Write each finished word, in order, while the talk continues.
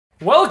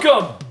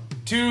Welcome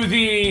to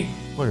the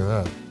Look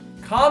at that.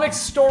 Comic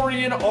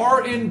Storian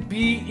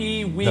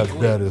R&BE Weekly. That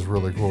bed is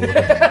really cool.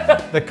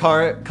 The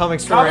Comic Comic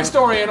Story.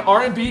 Storian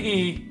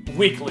R&BE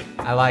Weekly.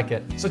 I like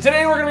it. So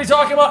today we're going to be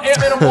talking about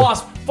Ant-Man and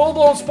Wasp.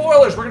 Full-blown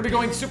spoilers. We're going to be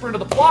going super into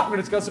the plot. We're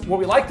going to discuss what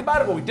we liked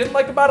about it, what we didn't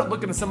like about it,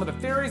 looking at some of the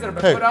theories that have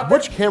been Hey, put out there.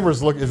 which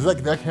cameras look? Is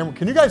that camera?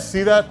 Can you guys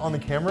see that on the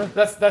camera?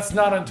 That's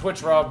not on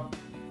Twitch, Rob.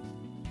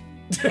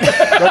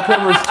 That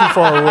camera is too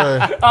far away.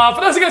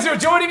 For those of you guys who are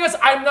joining us,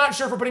 I'm not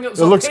sure if we're putting it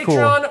on looks cool.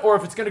 Patreon or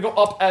if it's going to go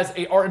up as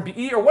a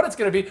R&BE or what it's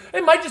going to be.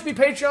 It might just be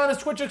Patreon as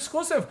Twitch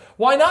exclusive.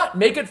 Why not?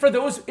 Make it for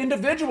those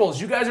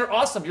individuals. You guys are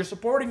awesome. You're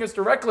supporting us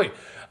directly.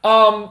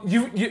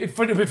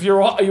 If you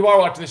are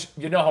watching this,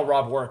 you know how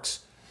Rob works.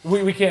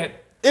 We can't.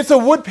 It's a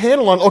wood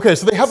panel on. Okay,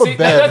 so they have a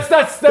bed.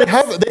 That's They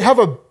have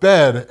a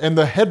bed, and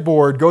the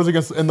headboard goes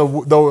against, and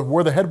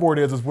where the headboard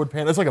is wood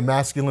panel. It's like a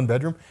masculine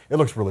bedroom. It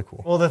looks really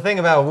cool. Well, the thing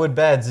about wood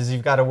beds is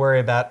you've got to worry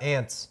about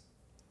ants.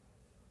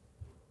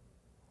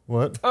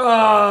 What?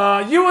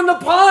 you and the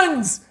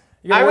puns.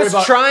 I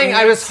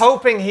was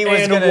hoping he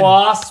was going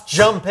to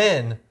jump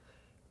in,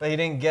 but he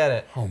didn't get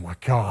it. Oh my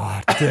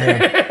God!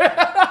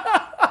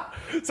 Damn.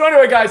 So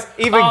anyway, guys.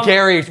 Even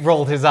Gary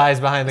rolled his eyes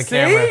behind the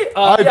camera.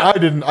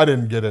 I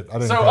didn't get it.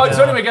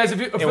 So anyway, guys,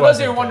 for those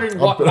of you wondering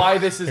why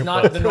this is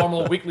not the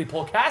normal weekly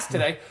poll cast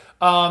today,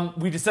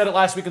 we just said it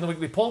last week in the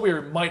weekly poll. We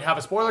might have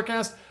a spoiler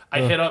cast.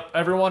 I hit up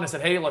everyone and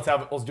said, "Hey, let's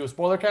do a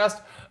spoiler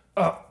cast."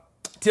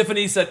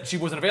 Tiffany said she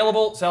wasn't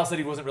available. Sal said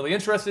he wasn't really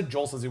interested.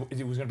 Joel says he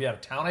was going to be out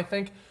of town, I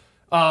think.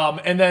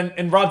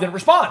 And Rob didn't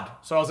respond.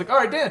 So I was like, all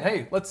right, Dan,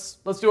 hey, let's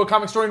do a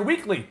Comic Story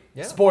Weekly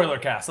spoiler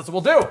cast. That's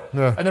what we'll do.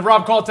 Yeah. And then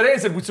Rob called today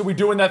and said, so we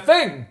doing that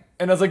thing?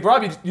 And I was like,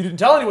 Rob, you didn't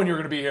tell anyone you were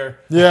going to be here.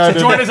 Yeah, So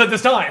join us at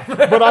this time.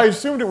 But I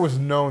assumed it was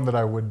known that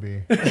I would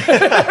be.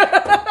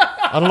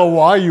 I don't know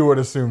why you would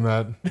assume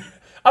that.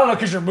 I don't know,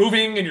 because you're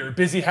moving and you're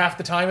busy half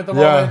the time at the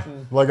Yeah,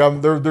 moment.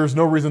 like there's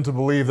no reason to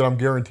believe that I'm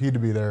guaranteed to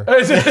be there.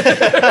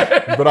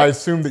 But I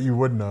assumed that you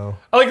would know.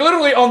 Like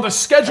literally on the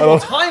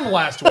scheduled time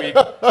last week,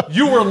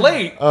 you were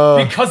late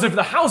because of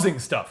the housing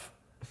stuff.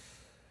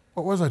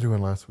 What was I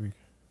doing last week?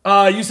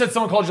 You said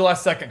someone called you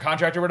last second,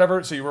 contract or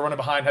whatever, so you were running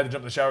behind, had to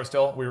jump in the shower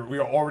still. We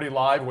were already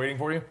live waiting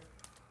for you.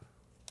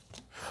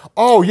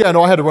 Oh yeah,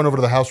 no, I had to run over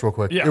to the house real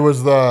quick. Yeah. It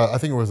was I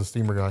think it was the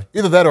steamer guy.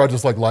 Either that or I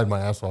just lied my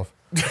ass off.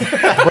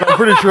 But I'm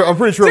pretty sure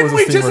it was Didn't a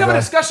we steamer just have guy. a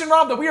discussion,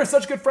 Rob, that we are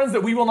such good friends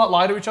that we will not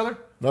lie to each other?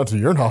 Not to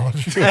your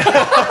knowledge.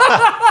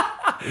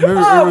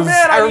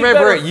 I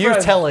remember you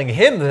telling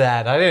him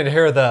that. I didn't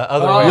hear the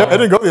other way. Yeah, I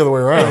didn't go the other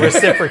way around.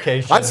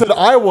 Reciprocation. I said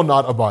I will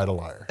not abide a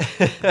liar.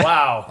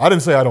 Wow. I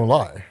didn't say I don't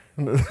lie.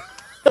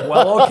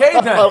 Well, okay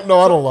then. I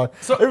don't lie.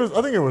 So-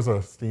 I think it was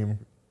a steam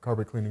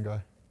carpet cleaning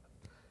guy.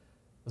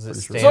 Was it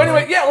sure. Stanley? So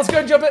anyway, yeah, let's go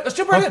ahead and jump in. Let's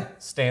jump right in.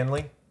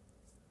 Stanley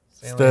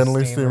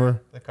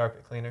Steamer. The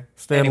carpet cleaner.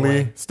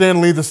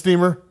 Stanley the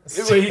steamer.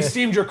 He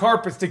steamed your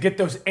carpets to get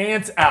those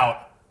ants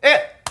out.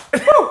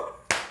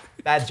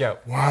 Bad joke.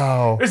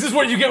 Wow. This is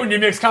what you get when you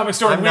mix Comic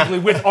Story Weekly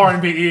with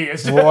R&BE.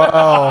 It's just-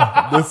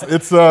 Wow.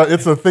 It's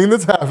a thing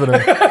that's happening.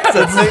 It's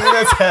a thing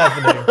that's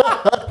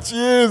happening.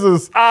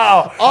 Jesus.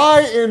 Ow.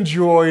 I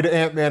enjoyed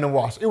Ant-Man and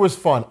Wasp. It was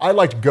fun. I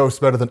liked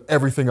Ghost better than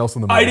everything else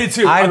in the movie. I did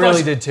too. I thought-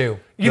 really did too.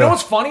 You know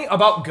what's funny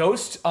about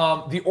Ghost?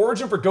 The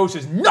origin for Ghost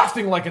is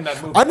nothing like in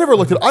that movie. I never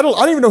looked at I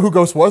didn't even know who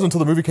Ghost was until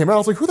the movie came out. I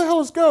was like, who the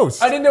hell is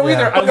Ghost? I didn't know Yeah.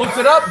 either. I looked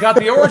it up, got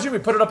the origin, we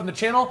put it up in the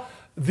channel.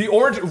 The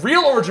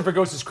real origin for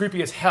Ghost is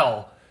creepy as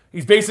hell.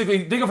 He's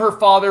basically, think of her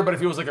father, but if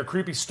he was like a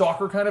creepy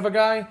stalker kind of a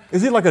guy.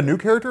 Is he like a new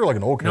character or like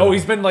an old character? No,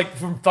 he's been like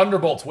from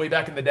Thunderbolts way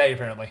back in the day,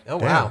 apparently. Oh,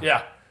 wow.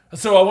 Yeah.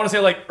 So I want to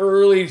say like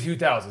early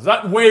 2000s.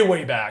 Not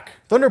way back.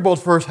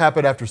 Thunderbolts first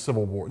happened after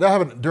Civil War. That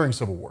happened during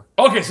Civil War.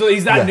 Okay, so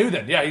he's that Yeah. new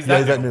then. Yeah, he's Yeah, that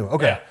he's that new.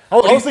 Okay. Yeah. I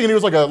was thinking he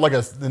was like an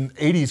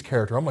 80s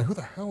character. I'm like, who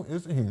the hell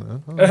is he,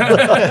 man?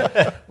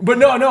 But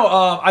no,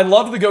 I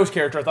loved the Ghost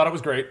character. I thought it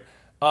was great.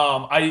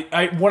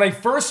 When I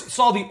first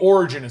saw the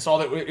origin and saw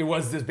that it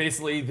was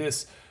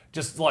this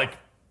just like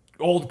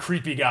old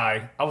creepy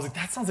guy, I was like,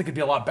 that sounds like it'd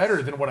be a lot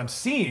better than what I'm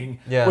seeing,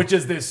 which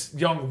is this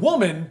young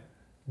woman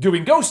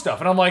doing ghost stuff.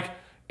 And I'm like,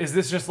 is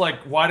this just like,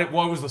 what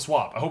was the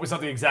swap? I hope it's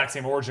not the exact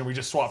same origin. We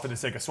just swapped for the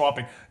sake of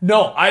swapping.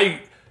 No,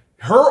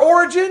 her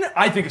origin,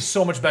 I think, is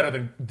so much better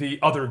than the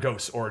other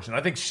Ghost's origin.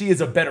 I think she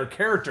is a better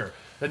character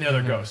than the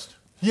other Ghost.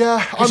 Yeah,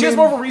 She has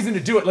more of a reason to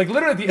do it. Like,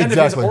 literally at the end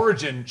Exactly. of his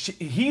origin,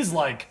 he's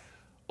like,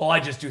 oh, I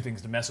just do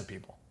things to mess with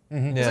people. Yeah.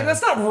 It's like,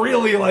 that's not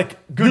really,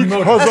 like, good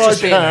motive. because That's I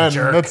just being a can.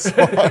 jerk. That's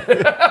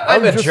why.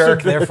 I'm a just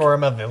jerk, a dick. therefore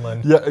I'm a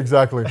villain. Yeah,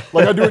 exactly.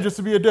 Like I do it just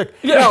to be a dick.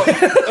 Yeah.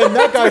 And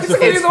that guy's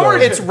Basically defense the though.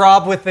 origin. It's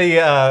Rob with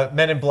the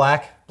Men in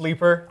Black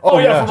bleeper. Oh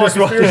yeah, from just,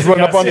 our conspiracy just run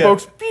up guys, on yeah.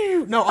 folks.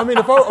 Pew! No, I mean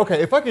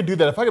if I could do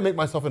that, if I could make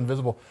myself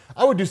invisible,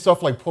 I would do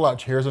stuff like pull out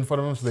chairs in front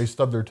of them so they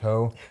stub their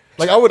toe.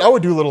 Like I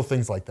would do little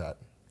things like that.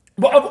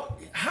 Well,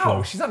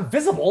 how? She's not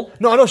invisible.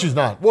 No, I know she's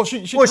not. Well,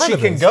 she Well, kind she of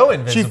can is. go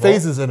invisible. She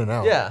phases in and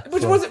out. Yeah.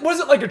 Which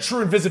wasn't like a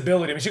true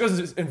invisibility. I mean, she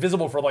goes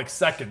invisible for like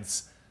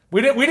seconds.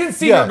 We didn't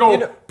see Yeah, her go you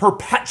know-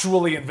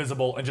 perpetually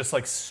invisible and just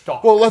like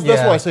stop. Well, that's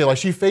Yeah. what I say. Like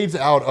she fades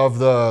out of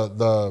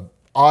the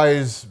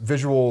eye's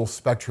visual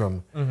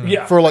spectrum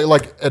Yeah. for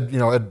like at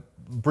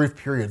brief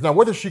periods. Now,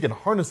 whether she can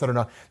harness that or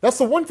not, that's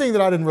the one thing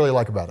that I didn't really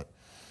like about it,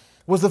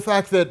 was the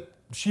fact that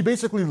she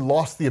basically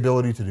lost the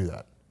ability to do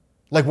that.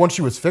 Like once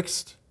she was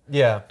fixed,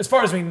 Yeah. As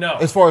far as we know.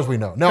 as far as we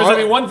know. Now, Because,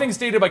 I mean, one thing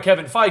stated by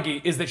Kevin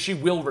Feige is that she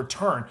will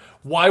return.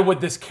 Why would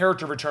this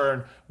character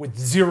return with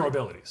 0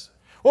 abilities?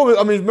 well,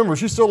 I mean, remember,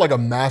 she's still like a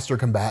master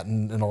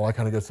combatant and all that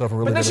kind of good stuff. And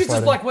really But then good she's at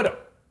just fighting. Black Widow.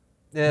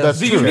 Yeah. That's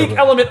The true. unique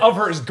element of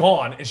her is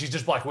gone, and she's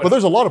just Black Widow. But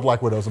there's a lot of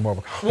Black Widows in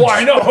Marvel Comics. Well,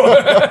 I know.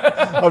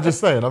 I'm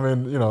just saying. I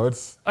mean,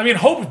 it's I mean,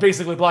 Hope is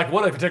basically Black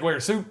Widow if you take away her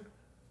suit.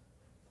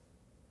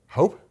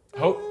 Hope.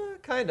 Hope?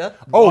 Kinda.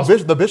 Oh,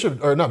 the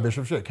Bishop, or not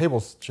Bishop, shit,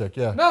 Cable's chick,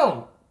 yeah.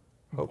 No.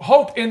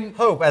 Hope in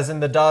Hope, as in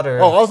the daughter.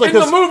 Oh, I was like, in the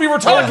 'cause movie we're I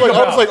was talking like,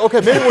 about. I was like,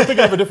 okay, maybe we're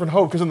thinking of a different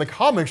Hope because in the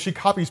comics she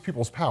copies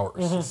people's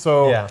powers.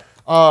 So, Yeah.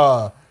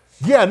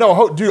 yeah, no,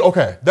 Hope, dude.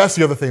 Okay, that's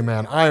the other thing,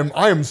 man. I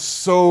am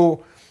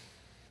so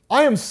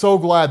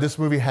glad this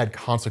movie had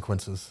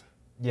consequences.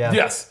 Yeah.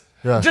 Yes.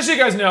 Yeah. Just so you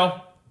guys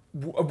know,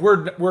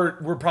 we're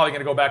probably going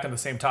to go back on the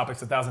same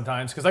topics 1,000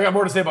 times because I got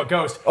more to say about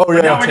Ghost. Oh, But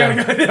yeah, now we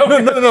yeah. gotta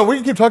go. No, we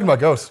can keep talking about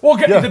Ghosts. Well,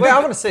 okay, yeah. the- Wait, I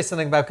want to say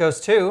something about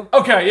Ghost too.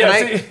 Okay, yeah.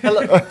 Can I, see-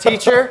 hello,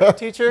 teacher,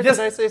 Yes.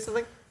 can I say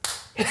something?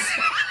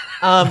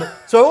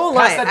 So I won't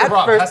lie. Pass that to At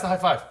Rob. first, Pass the high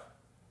five.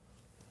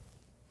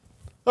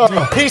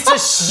 piece of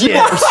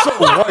shit. So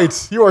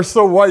white. You are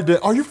so white. Dan.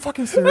 Are you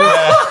fucking serious?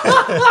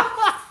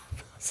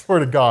 Swear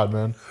to God,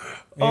 man.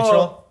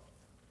 Neutral.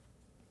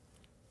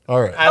 All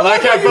right. I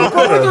like how You both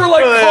are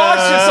like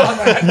cautious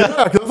on that.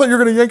 Yeah, because I thought you were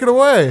gonna yank it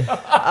away.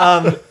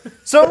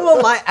 So I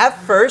won't lie. At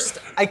first,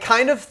 I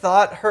kind of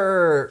thought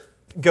her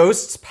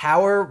Ghost's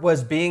power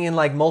was being in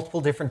like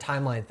multiple different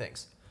timeline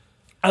things.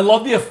 I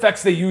love the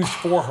effects they used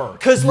for her.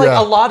 Because like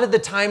Yeah. a lot of the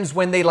times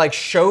when they like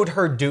showed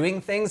her doing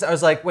things, I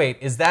was like, wait,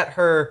 is that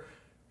her?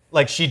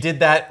 Like she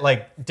did that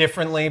like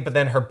differently, but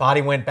then her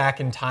body went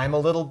back in time a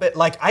little bit.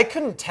 Like I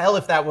couldn't tell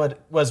if that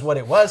was what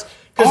it was.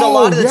 Because a Oh,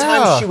 lot of the yeah.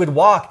 times she would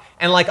walk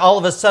and like all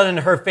of a sudden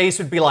her face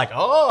would be like,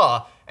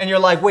 oh, and you're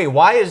like, wait,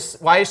 why is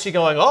she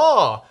going,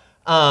 oh?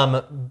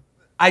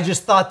 I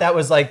just thought that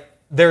was like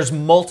there's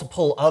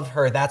multiple of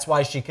her. That's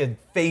why she could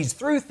phase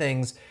through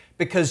things.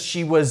 Because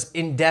she was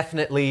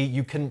indefinitely,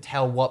 you couldn't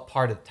tell what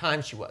part of the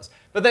time she was.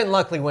 But then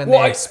luckily when Well,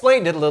 they I-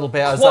 explained it a little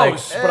bit, I was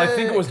Close, like, but I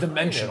think it was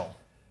dimensional.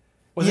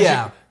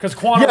 Yeah. Because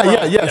quantum.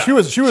 Yeah. She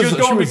was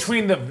going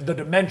between the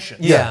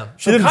dimensions. Yeah.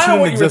 She So didn't. kind She of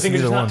what didn't you were exist in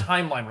thinking, either just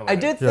one. not timeline related. I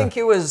did think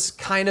it was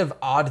kind of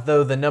odd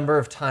though, the number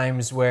of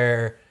times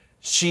where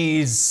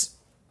she's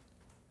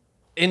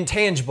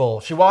intangible.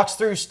 She walks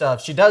through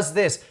stuff. She does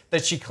this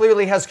that she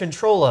clearly has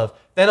control of.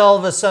 Then all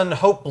of a sudden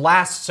Hope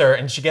blasts her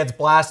and she gets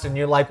blasted and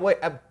you're like, wait,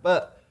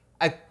 but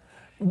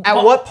at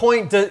what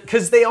point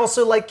because they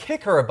also like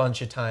kick her a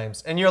bunch of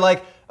times and you're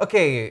like,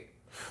 okay,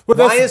 But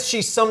why that's- is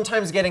she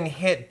sometimes getting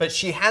hit but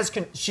she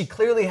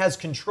clearly has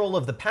control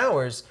of the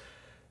powers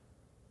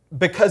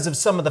because of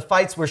some of the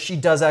fights where she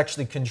does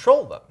actually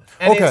control them.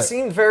 And Okay. it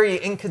seemed very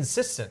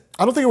inconsistent.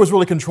 I don't think it was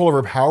really control of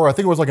her power. I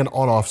think it was like an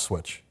on-off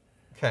switch.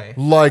 Okay.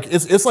 Like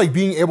it's like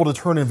being able to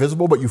turn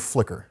invisible, but you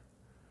flicker.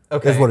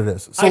 Okay. Is what it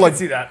is. So I can like,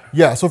 see that.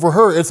 Yeah. So for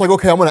her, it's like,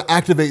 okay, I'm going to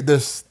activate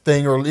this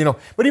thing, or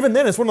But even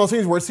then, it's one of those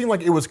things where it seemed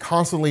like it was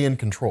constantly in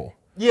control.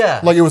 Yeah.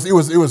 Like it was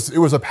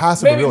a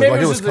passive Maybe, ability. maybe like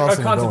it it was was just a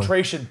constantly going.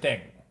 concentration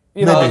thing.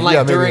 You know, Maybe, and like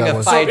yeah, maybe during that a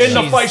was- fight, In the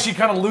she's- fight, she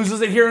kind of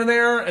loses it here and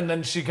there, and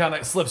then she kind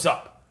of slips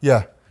up.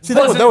 Yeah. See,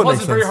 Plus, that would plus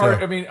make it's very sense. hard.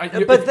 yeah. I mean,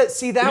 But if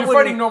that you're wouldn't-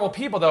 fighting normal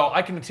people, though,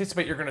 I can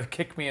anticipate you're going to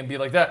kick me and be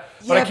like that.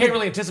 But Yeah, I can't but-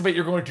 really anticipate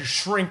you're going to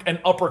shrink and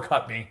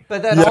uppercut me.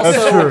 But that Yeah, that's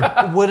also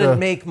true. wouldn't Yeah.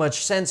 make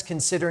much sense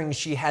considering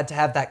she had to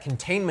have that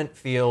containment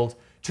field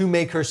to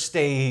make her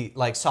stay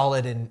like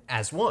solid and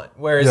as one.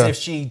 Whereas Yeah. if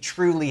she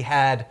truly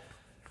had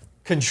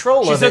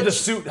control She of said it, the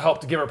suit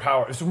helped to give her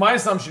power. So my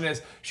assumption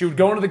is she would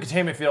go into the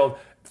containment field,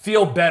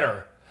 feel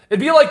better. It'd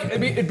be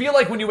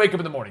like when you wake up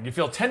in the morning. You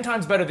feel 10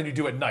 times better than you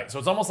do at night. So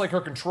it's almost like her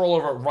control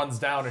over it runs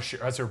down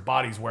as her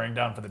body's wearing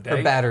down for the day.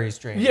 her battery's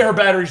drained. Yeah, her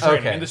battery's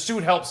draining, Okay. and the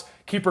suit helps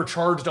keep her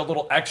charged a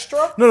little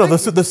extra. No,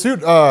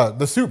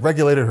 the suit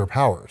regulated her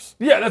powers.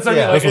 Yeah, that's what I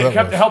Yeah. mean. Like, That's what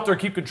that was. it helped her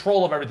keep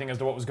control of everything as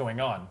to what was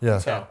going on. Yeah.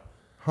 So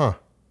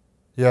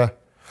Yeah.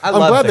 I I'm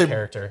love glad the they-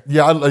 character.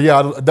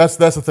 Yeah. That's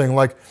the thing.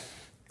 Like,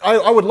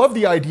 I would love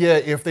the idea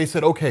if they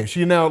said, okay,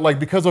 she now like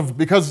because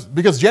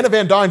Janet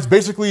Van Dyne's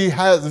basically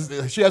has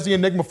the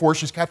Enigma Force.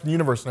 She's Captain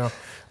Universe now.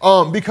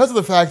 Because of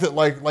the fact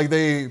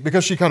that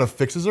because she kind of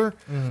fixes her,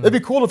 it'd be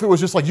cool if it was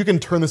just like you can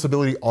turn this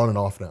ability on and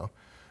off now.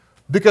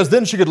 Because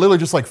then she could literally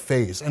just like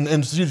phase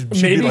and she'd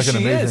be maybe like an she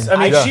amazing. is. I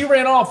mean, Yeah. she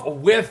ran off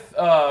with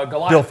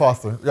Goliath. Bill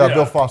Foster. Yeah, Yeah.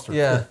 Bill Foster.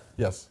 Yeah.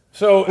 Yes.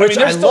 So Which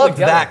they're I still loved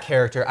together. that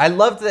character. I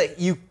loved that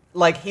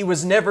he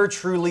was never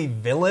truly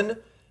villain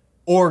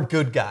or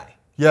good guy.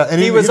 Yeah,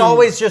 and he was didn't-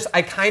 always just,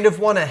 I kind of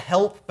want to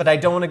help, but I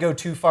don't want to go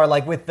too far,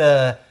 like with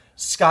the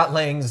Scott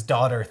Lang's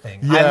daughter thing.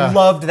 Yeah. I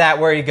loved that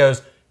where he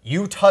goes,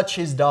 you touch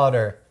his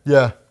daughter,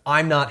 Yeah.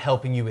 I'm not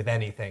helping you with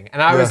anything.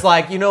 And I Yeah. was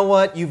like, you know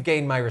what? You've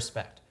gained my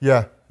respect.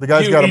 Yeah. The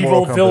guy's You got a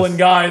moral evil compass. villain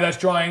guy that's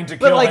trying to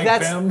But kill like Hank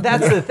that's Pym.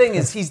 that's the thing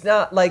is he's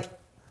not like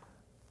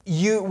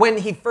when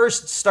he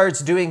first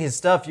starts doing his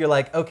stuff, you're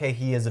like, okay,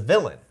 he is a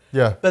villain.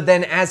 Yeah. But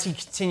then as he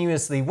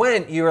continuously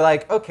went, you were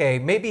like, okay,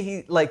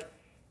 maybe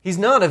he's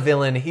not a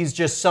villain. He's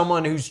just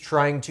someone who's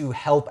trying to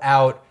help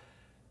out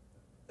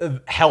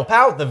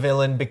the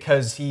villain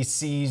because he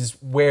sees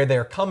where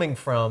they're coming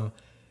from.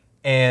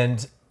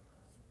 And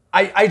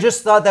I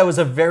just thought that was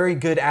a very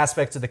good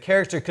aspect of the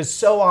character, because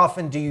so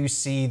often do you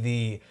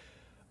see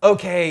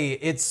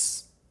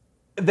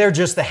they're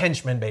just the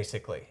henchmen,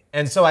 basically.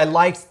 And so I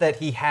liked that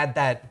he had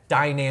that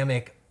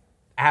dynamic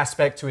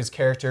aspect to his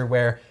character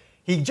where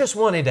he just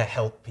wanted to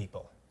help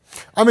people.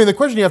 I mean, the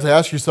question you have to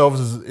ask yourself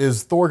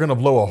is Thor going to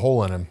blow a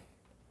hole in him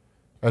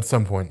at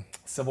some point?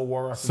 Civil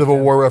War reference. Civil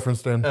War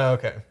reference, Dan. Oh,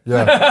 okay.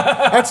 Yeah.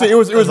 Actually, it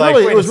was like,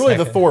 wait a really the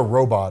second. Thor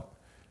robot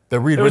that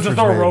Reed It was Richards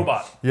the Thor made.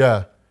 robot.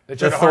 Yeah. They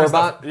tried The to harness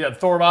Thorbot? Yeah, the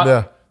Thorbot.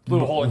 Yeah.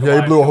 Blew a hole in Yeah,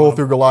 Goliath. he blew a hole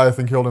through Goliath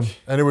and killed him.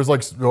 And it was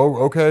like, oh,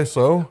 okay,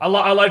 so? I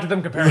liked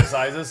them comparing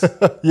sizes.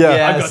 Yeah.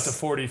 Yeah. I got Yes. to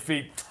 40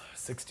 feet,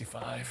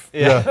 65.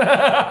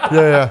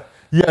 Yeah.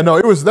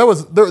 No,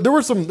 there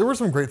were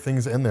some great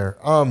things in there.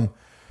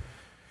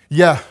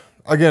 Yeah.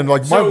 Again,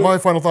 like So- my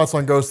final thoughts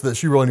on Ghost, that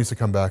she really needs to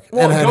come back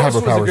Well, and have Ghost her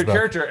was a powers good back.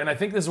 character, and I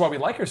think this is why we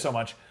like her so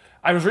much.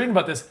 I was reading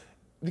about this.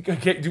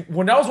 Okay,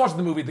 when I was watching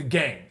the movie, The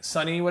Gang,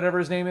 Sonny, whatever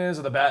his name is,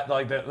 or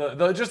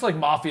the just like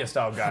mafia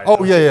style guy.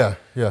 Oh yeah.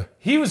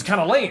 He was kind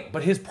of lame,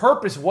 but his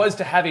purpose was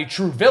to have a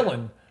true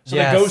villain, so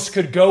Yes. the Ghost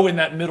could go in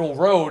that middle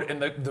road,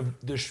 and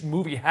the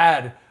movie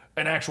had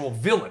an actual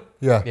villain.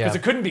 Yeah. Because Yeah.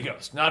 it couldn't be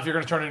Ghost. Not if you're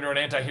going to turn into an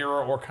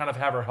anti-hero or kind of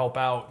have her help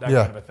out, that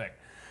Yeah. kind of a thing.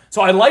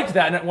 So I liked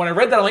that, and when I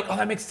read that, I'm like, oh,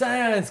 that makes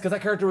sense, because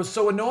that character was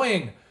so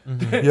annoying.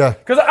 Yeah.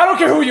 Because I don't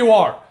care who you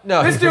are.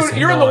 No, this he was dude,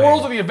 you're in the annoying.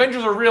 world of the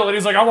Avengers are real, and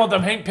he's like, I want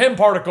them Hank Pym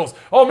particles.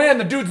 Oh man,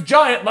 the dude's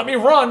giant. Let me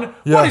run.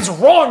 Yeah. What is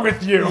wrong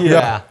with you?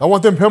 Yeah. I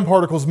want them Pym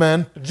particles,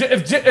 man.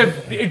 If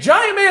a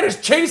giant man is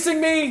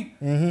chasing me,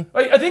 Mm-hmm.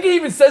 I think he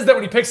even says that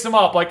when he picks him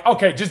up. Like,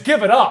 okay, just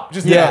give it up.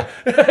 Just Yeah.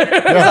 Like,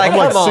 I'm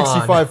like come on.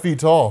 65 feet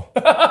tall.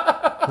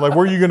 Like, where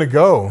are you gonna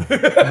go,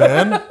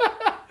 man?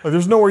 Like,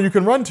 there's nowhere you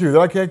can run to that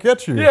I can't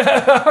get you.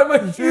 I'm a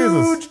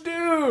Jesus. huge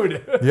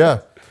dude. Yeah.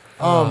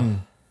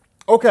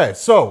 Okay,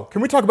 so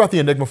can we talk about the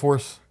Enigma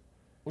Force?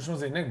 Which one's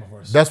the Enigma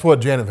Force? That's what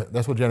Janet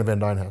Van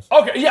Dyne has.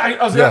 Okay, yeah,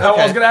 I was Yeah.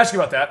 gonna ask you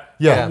about that.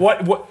 Yeah.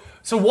 What?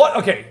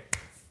 Okay,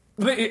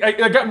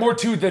 I got more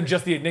to than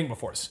just the Enigma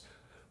Force.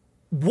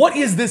 What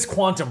is this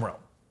quantum realm?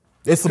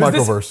 It's the 'Cause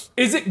this- microverse.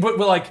 Is it? But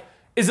like,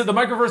 is it the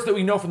microverse that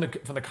we know from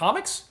the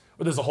comics,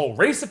 where there's a whole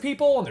race of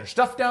people and there's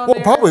stuff down Well,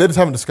 there? probably they just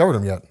haven't discovered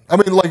them yet. I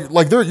mean,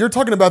 you're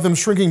talking about them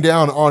shrinking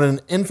down on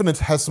an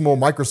infinitesimal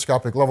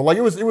microscopic level. Like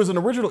it was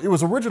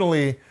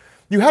originally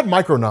you had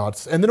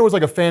Micronauts, and then it was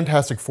like a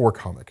Fantastic Four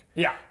comic.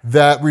 Yeah.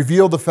 That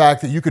revealed the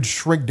fact that you could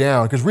shrink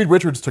down, because Reed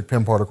Richards took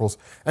Pym particles,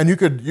 and you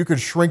could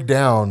shrink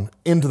down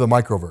into the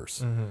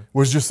microverse. It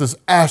was just this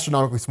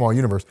astronomically small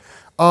universe.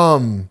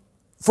 From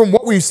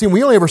what we've seen,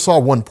 we only ever saw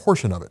one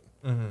portion of it.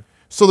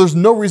 So there's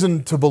no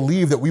reason to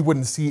believe that we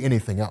wouldn't see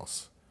anything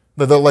else.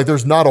 Like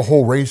there's not a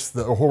whole race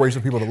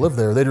of people that live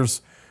there. They're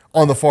just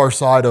on the far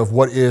side of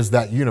what is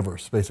that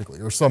universe, basically,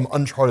 or some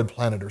uncharted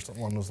planet or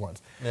something along those lines.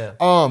 Yeah.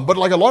 But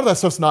like a lot of that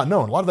stuff's not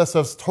known. A lot of that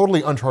stuff's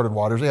totally uncharted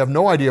waters. They have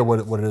no idea what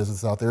it is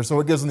that's out there, so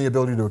it gives them the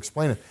ability to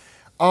explain it.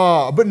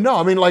 But no,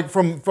 I mean, like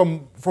from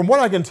what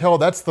I can tell,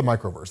 that's the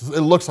microverse.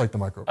 It looks like the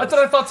microverse. That's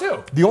what I thought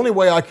too. The only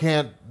way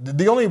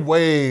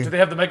Do they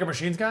have the Mega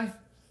Machines guy?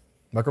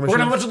 Micro We're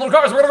gonna have a Machines? bunch of little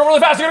cars. We're gonna go really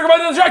fast. You're gonna go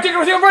right to the track. You're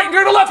gonna see them right. You're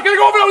gonna go left. You're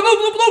gonna go over there. Loop,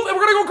 loop, loop. And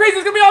we're gonna go crazy.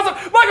 It's gonna be awesome.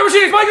 Micro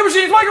Machines. Micro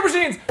Machines. Micro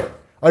Machines.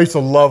 I used to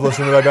love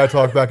listening to that guy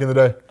talk back in the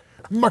day.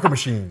 Micro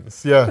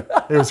Machines. Yeah,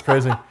 it was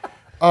crazy.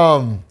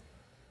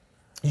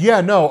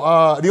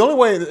 The only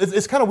way,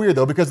 it's kind of weird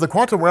though, because the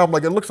quantum realm,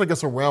 like it looks like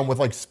it's a realm with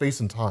like space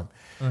and time.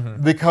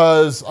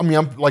 Because, I mean,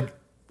 I'm like,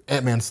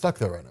 Ant-Man's stuck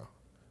there right now,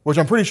 which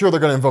I'm pretty sure they're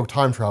gonna invoke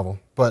time travel,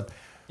 but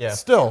Yeah.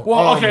 still.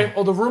 Well, okay.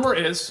 Well, the rumor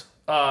is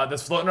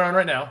that's floating around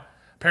right now.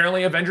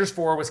 Apparently, Avengers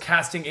 4 was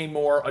casting a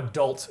more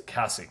adult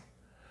Cassie.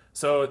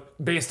 So,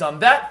 based on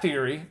that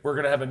theory, we're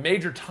going to have a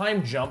major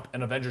time jump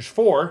in Avengers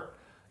 4,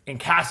 and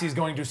Cassie's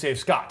going to save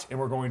Scott, and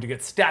we're going to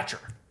get Stature.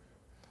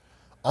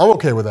 I'm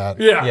okay with that.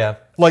 Yeah. Yeah.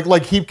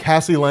 Like keep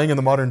Cassie Lang in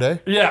the modern day?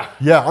 Yeah.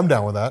 Yeah, I'm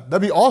down with that.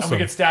 That'd be awesome. We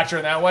get Stature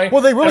in that way.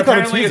 Well, they really And kinda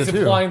apparently tease it's it, too.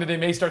 implying that they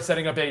may start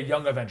setting up a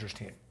young Avengers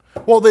team.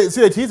 Well, they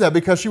tease that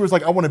because she was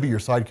like, I want to be your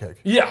sidekick.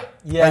 Yeah.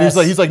 Yes.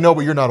 And he's like, no,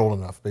 but you're not old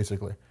enough,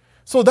 basically.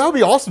 So that would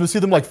be awesome to see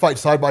them like fight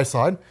side by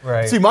side.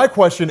 Right. See, my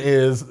question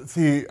is,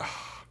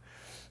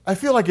 I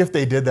feel like if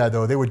they did that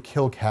though, they would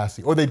kill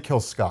Cassie or they'd kill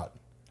Scott.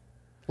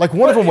 Like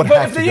one of them would But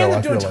have if to they go. end I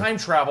up doing feel like. time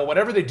travel,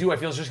 whatever they do, I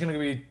feel it's just going to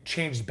be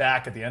changed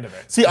back at the end of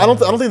it. See, I don't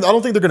think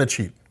they're gonna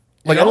cheat.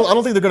 Like You know? I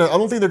don't think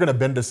they're gonna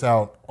bend us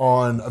out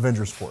on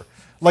Avengers 4.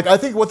 Like I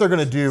think what they're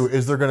gonna do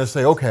is they're gonna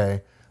say,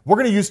 okay, we're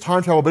gonna use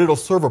time travel, but it'll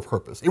serve a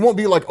purpose. It won't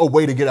be like a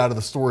way to get out of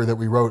the story that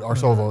we wrote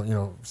ourselves,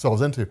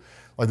 selves into,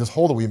 like this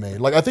hole that we made.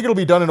 Like I think it'll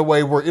be done in a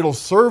way where it'll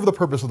serve the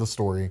purpose of the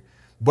story,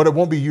 but it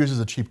won't be used as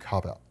a cheap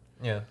cop out.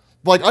 Yeah.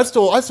 like I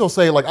still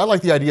say like I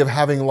like the idea of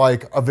having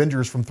like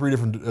Avengers from three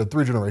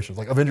generations,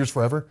 like Avengers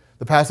Forever,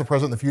 the past, the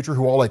present, and the future,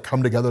 who all like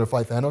come together to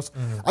fight Thanos.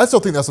 I still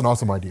think that's an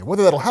awesome idea.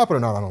 Whether that'll happen or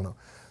not, I don't know.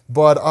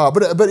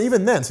 But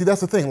even then, see,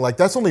 that's the thing. Like,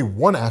 that's only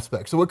one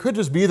aspect. So it could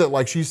just be that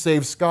like she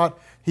saves Scott.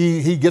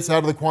 He gets out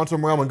of the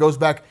quantum realm and goes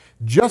back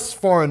just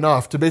far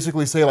enough to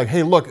basically say like,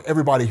 hey, look,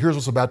 everybody, here's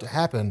what's about to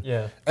happen.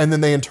 Yeah. And then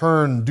they in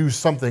turn do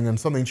something and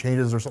something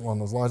changes or something along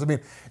those lines. I mean,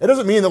 it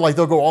doesn't mean that like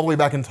they'll go all the way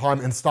back in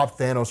time and stop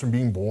Thanos from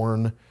being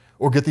born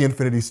or get the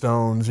Infinity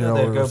Stones. You know,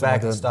 They'd or go something back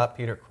like and that. stop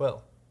Peter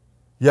Quill.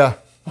 Yeah.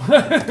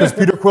 Because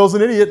Peter Quill's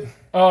an idiot.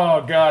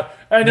 Oh God,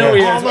 I know Yeah. he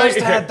is. Almost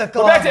Okay, had the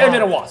go back to glove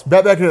Ant-Man and on. Wasp.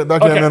 Back to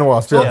Ant-Man and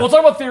Wasp. So Yeah. we'll talk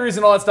about theories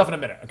and all that stuff in a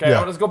minute. Okay,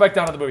 Yeah. let's go back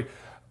down to the movie.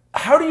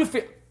 How do you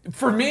feel?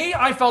 For me,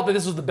 I felt that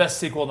this was the best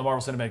sequel in the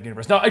Marvel Cinematic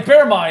Universe. Now,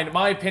 bear in mind,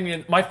 my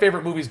opinion, my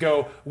favorite movies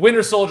go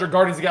Winter Soldier,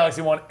 Guardians of the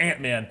Galaxy 1,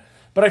 Ant-Man.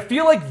 But I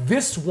feel like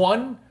this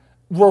one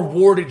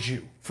rewarded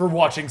you for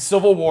watching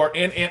Civil War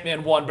and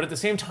Ant-Man 1, but at the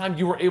same time,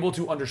 you were able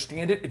to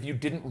understand it if you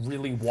didn't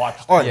really watch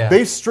them. All right, Yeah.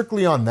 based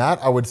strictly on that,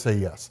 I would say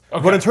yes.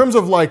 Okay. But in terms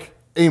of like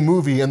a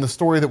movie and the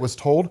story that was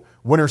told,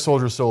 Winter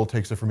Soldier still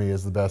takes it for me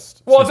as the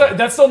best. Well,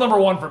 that's still number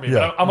one for me.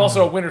 Yeah. But I'm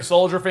also a Winter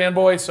Soldier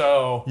fanboy,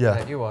 so Yeah.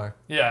 Yeah, you are.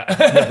 yeah.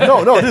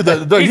 No, dude.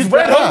 He's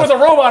Red Hood badass. with a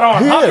robot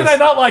arm. He How is. can I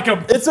not like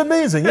him? It's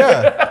amazing,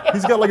 yeah.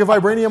 He's got like a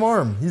vibranium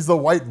arm. He's the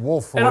White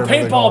Wolf. Or And a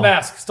whatever they call paintball him.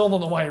 mask. Still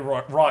don't know why he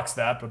rocks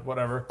that, but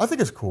whatever. I think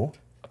it's cool.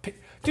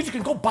 Dude, you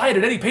can go buy it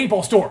at any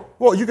paintball store.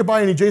 Well, you could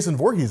buy any Jason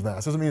Voorhees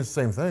mask. Doesn't mean it's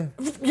the same thing.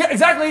 Yeah,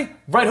 exactly.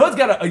 Red Hood's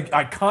got an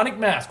iconic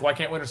mask. Why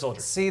can't Winter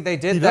Soldier? See, they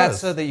did He that does.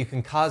 so that you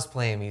can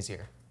cosplay him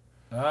easier.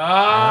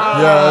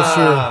 Ah. Yeah, that's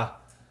true.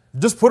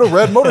 Just put a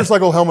red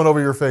motorcycle helmet over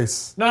your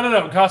face. No.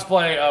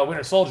 Cosplay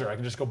Winter Soldier. I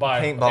can just go buy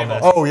Paintball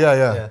mask. Oh, yeah.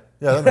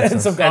 Yeah, that makes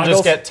and sense. some And goggles.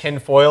 just get tin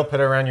foil, put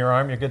it around your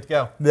arm, you're good to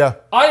go. Yeah.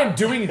 I am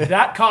doing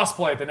that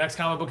cosplay at the next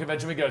comic book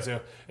convention we go to.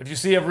 If you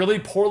see a really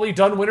poorly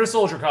done Winter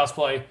Soldier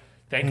cosplay,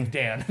 thank you,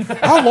 Dan.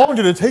 How long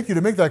did it take you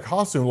to make that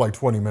costume? Like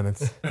 20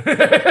 minutes.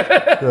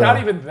 Not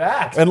even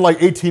that. And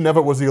like 18 of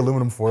it was the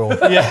aluminum foil.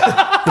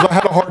 Yeah. Because I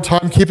had a hard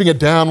time keeping it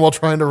down while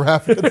trying to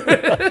wrap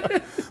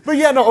it. But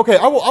yeah, no, okay,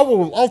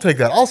 I'll take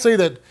that. I'll say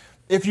that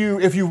if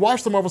you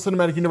watch the Marvel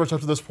Cinematic Universe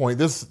up to this point,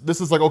 this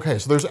is like, okay,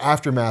 so there's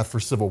aftermath for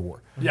Civil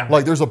War. Yeah.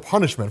 Like there's a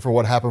punishment for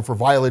what happened for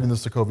violating the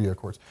Sokovia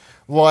Accords.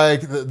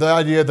 Like the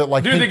idea that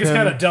like I do think it's Kingpin-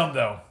 kind of dumb,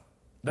 though,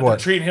 that What? they're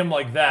treating him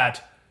like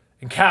that.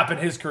 And Cap and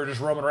his crew just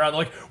roaming around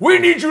like, we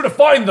need you to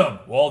find them.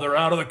 Well, they're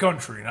out of the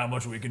country. Not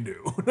much we can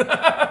do.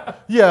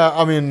 Yeah,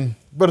 I mean,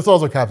 but it's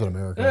also Captain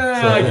America.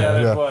 Yeah, so, I get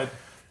it, yeah. but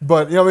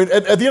But you know, I mean,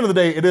 at the end of the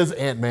day, it is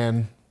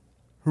Ant-Man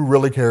who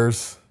really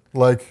cares.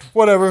 Like,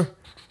 whatever.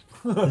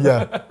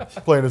 Yeah,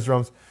 playing his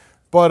drums.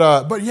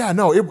 But yeah,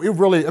 no, it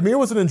really, I mean, it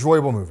was an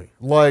enjoyable movie.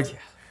 Like,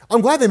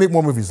 I'm glad they make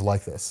more movies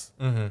like this,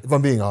 if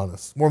I'm being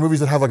honest. More movies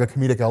that have like a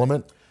comedic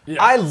element.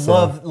 yeah. I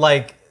love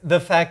like the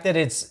fact that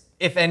it's,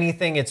 if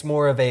anything, it's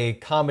more of a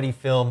comedy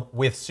film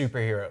with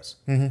superheroes,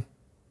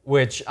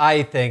 which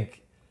I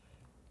think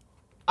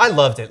I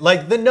loved it.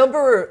 Like the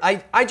number,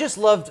 I just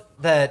loved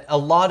that a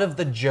lot of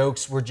the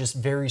jokes were just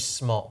very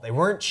small. They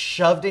weren't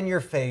shoved in your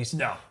face.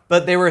 No.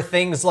 But they were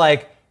things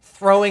like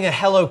throwing a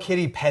Hello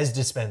Kitty Pez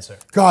dispenser.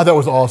 God, that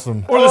was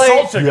awesome. Or the like-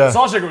 salt shaker. Yeah. The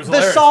salt shaker was The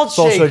hilarious. salt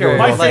Salt shaker shaker. was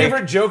My awesome. like-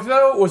 favorite joke,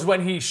 though, was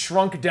when he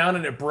shrunk down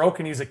and it broke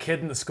and he's a kid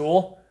in the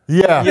school.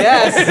 Yeah.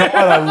 Yes. God,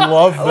 I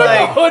love that.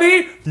 Like-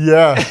 Hoodie.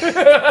 Yeah.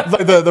 It's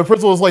like the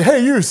principal was like,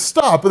 hey, you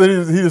stop. And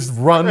then he just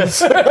runs.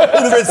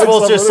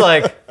 Principal's just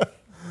like,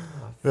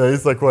 Yeah,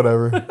 he's like,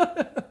 whatever.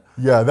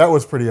 Yeah, that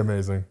was pretty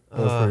amazing. That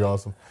was pretty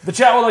awesome. The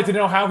chat would like to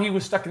know how he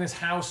was stuck in his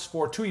house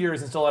for 2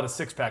 years and still had a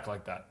six-pack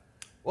like that.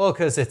 well,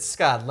 because it's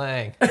Scott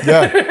Lang.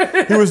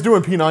 Yeah. He was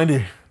doing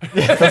P90.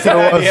 That's what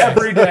it was.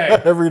 Every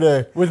day. Every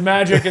day. With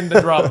magic and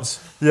the drums.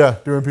 Yeah,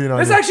 doing P90.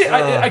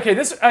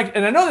 This actually,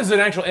 and I know there's an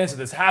actual answer.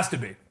 This has to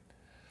be.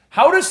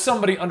 How does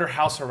somebody under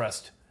house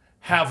arrest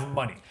have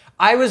money?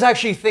 I was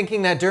actually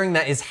thinking that during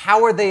that is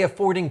how are they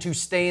affording to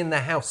stay in the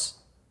house?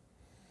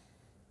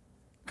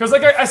 Because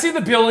like I see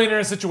the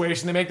billionaire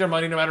situation, they make their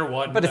money no matter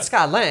what. But it's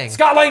Scott Lang.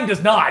 Scott Lang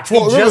does not.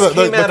 Well, remember just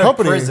came out of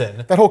company,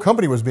 prison. That whole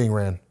company was being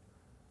ran.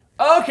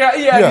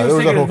 Okay, Yeah, he there was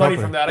was taking that his whole money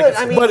company. from that. I But can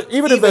I see mean, But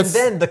even if that's-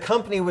 then, the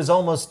company was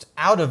almost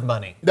out of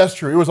money. That's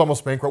true. It was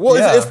almost bankrupt. Well,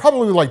 Yeah. it's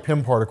probably like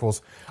PIM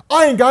particles.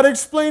 I ain't got to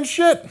explain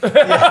shit.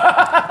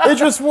 It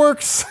just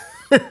works.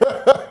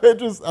 It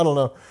just, I don't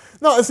know.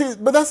 No, see,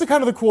 but that's the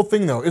kind of the cool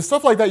thing, though. It's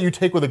stuff like that you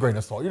take with a grain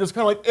of salt. You're just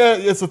kind of like,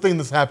 it's a thing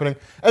that's happening.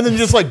 And then you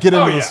just like get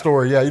into Oh, the yeah.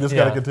 story. Yeah, you just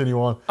got to Yeah. continue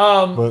on.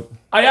 But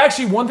I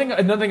actually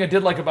another thing I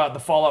did like about the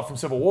fallout from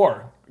Civil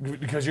War,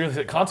 because you're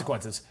the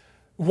consequences,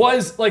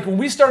 was like when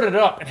we started it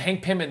up and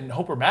Hank Pym and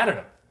Hope were mad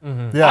at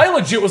him. yeah. I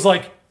legit was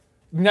like,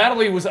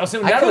 Natalie was. I was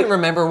saying I Natalie. couldn't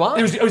remember why.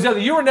 It was either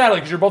you or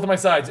Natalie because you're both on my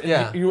sides. And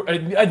Yeah.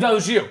 and that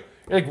was you.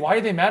 You're like, why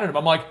are they mad at him?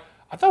 I'm like,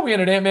 I thought we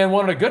ended Ant-Man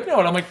 1 on a good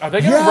note. I'm like, are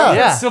they going to Yeah. reference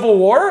Yeah. Civil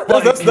War?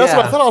 Like, That's what I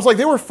Yeah. thought. I was like,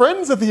 they were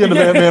friends at the end of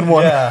Ant-Man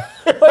 1. Yeah.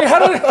 like how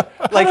did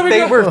Like we they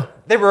go-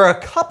 were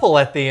a couple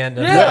at the end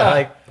of Yeah. it.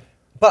 Like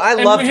But I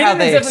And loved he how didn't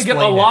they exactly get a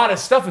explained it. lot of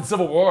stuff in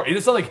Civil War. He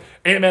just said like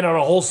Ant-Man had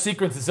a whole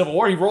sequence in Civil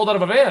War. He rolled out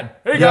of a van.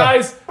 Hey Yeah.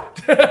 guys.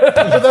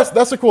 But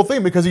that's a cool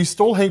thing because he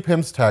stole Hank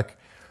Pym's tech,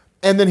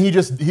 and then he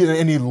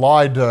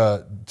lied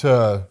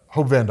to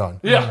Hope Van Dyne.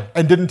 Yeah.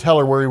 And didn't tell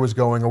her where he was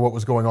going or what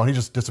was going on. He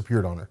just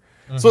disappeared on her.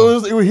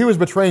 So he was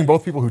betraying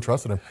both people who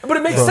trusted him. But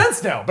it makes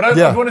sense now. But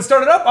Yeah. when it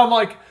started up,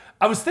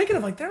 I was thinking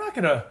of like they're not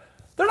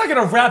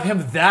gonna wrap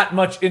him that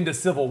much into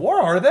Civil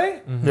War, are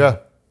they? Yeah.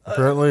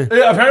 Apparently.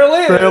 Yeah,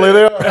 apparently. Apparently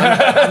they are.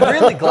 I'm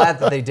really glad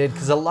that they did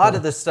because a lot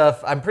of the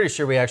stuff, I'm pretty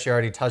sure we actually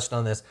already touched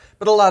on this,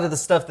 but a lot of the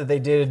stuff that they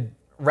did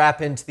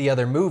wrap into the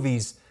other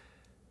movies,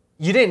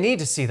 you didn't need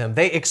to see them.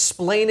 They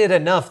explain it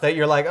enough that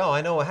you're like, oh,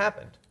 I know what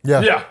happened.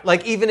 Yeah. Yeah.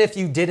 Like, even if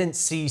you didn't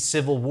see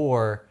Civil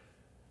War,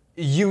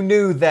 you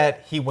knew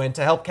that he went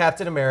to help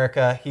Captain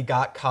America, he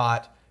got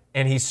caught,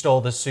 and he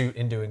stole the suit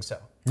in doing so.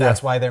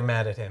 That's why they're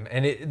mad at him.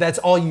 And that's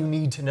all you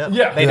need to know.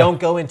 Yeah. They Yeah. don't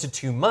go into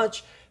too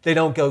much. They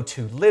don't go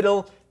too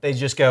little. They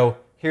just go,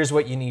 here's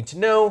what you need to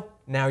know.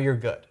 Now you're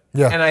good.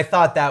 Yeah. And I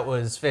thought that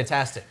was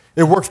fantastic.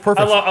 It works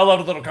perfect. I love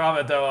the little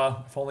comment though.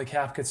 If only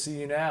Cap could see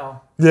you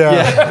now.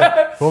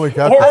 Yeah. Holy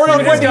cow. Or when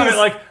this he's- comment,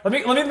 like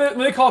let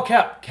me call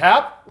Cap.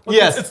 Cap?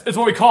 Yes. It's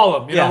what we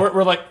call him. You Yeah. know,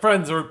 we're like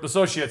friends or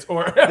associates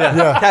or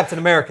Yeah. Captain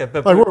America,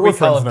 but Like, we're we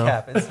call him friends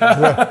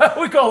now. Cap. It's-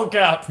 we call him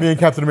Cap. Me and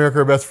Captain America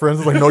are best friends.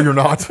 It's like, no, you're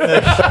not.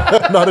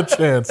 Not a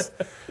chance.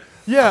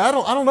 Yeah, I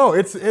don't know.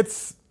 It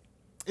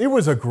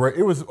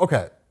was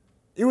okay.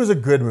 It was a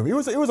good movie. It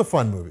was a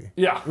fun movie.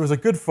 Yeah. It was a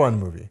good fun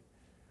movie.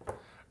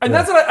 And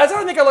that's what I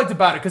think I liked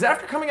about it, because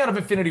after coming out of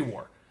Infinity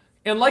War,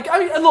 and like,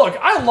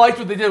 I liked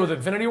what they did with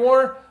Infinity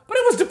War, but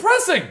it was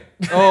depressing.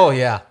 oh,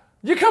 yeah.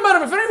 You come out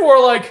of Infinity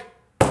War like,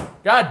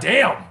 God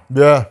damn.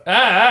 Yeah.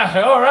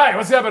 All right,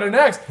 what's happening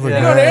next? You go to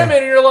yeah. Ant-Man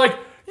and you're like,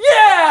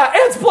 yeah,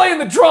 Ant's playing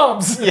the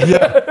drums.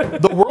 Yeah.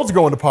 The world's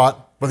going to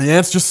pot, but the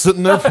ant's just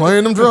sitting there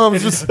playing them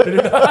drums. Just,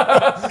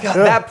 God,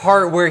 that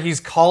part where he's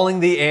calling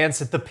the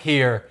ants at the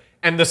pier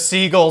and the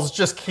seagulls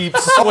just keep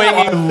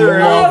swinging through.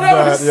 love Oh,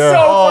 that was that, yeah.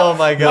 so Oh fun.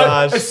 my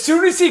gosh. As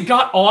soon as he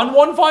got on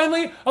one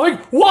finally, I'm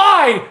like,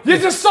 why? You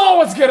just saw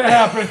what's gonna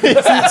happen.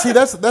 see,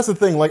 that's the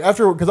thing. Like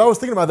because I was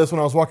thinking about this when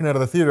I was walking out of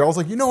the theater. I was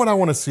like, you know what I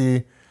want to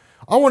see?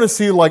 I want to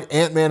see like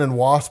Ant-Man and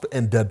Wasp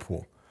and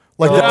Deadpool.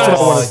 Like that's what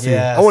I want to see.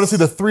 yes. I want to see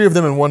the three of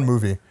them in one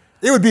movie.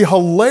 It would be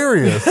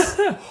hilarious.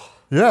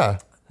 Yeah,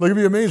 like it'd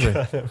be amazing.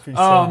 That'd be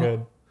so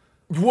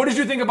good. What did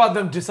you think about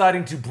them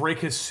deciding to break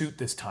his suit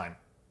this time?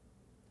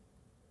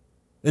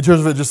 In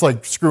terms of it just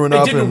like screwing It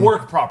up. didn't and,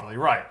 work properly,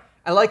 right?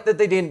 I like that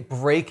they didn't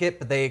break it,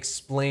 but they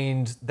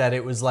explained that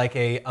it was like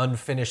a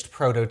unfinished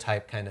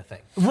prototype kind of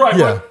thing. Right,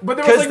 Yeah. but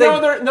there was 'Cause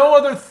like no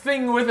other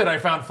thing with it I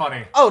found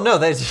funny. Oh no,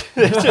 they just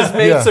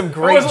made Yeah. some It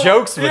great wasn't-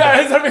 jokes with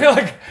yeah, it. I mean,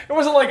 like it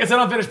wasn't like it's an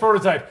unfinished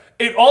prototype.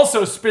 It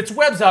also spits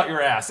webs out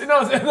your ass. You know,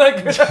 it's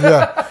like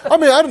Yeah, I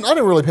mean, I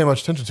didn't really pay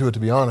much attention to it,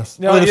 to be honest.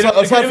 No, I mean, you know,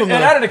 aside it from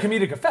added a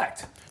comedic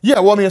effect. yeah,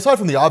 well, I mean, aside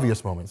from the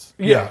obvious moments.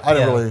 Yeah. I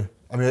didn't Yeah. really.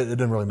 I mean, it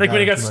didn't really. Like when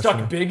he matter got too much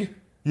stuck to me. big.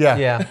 Yeah,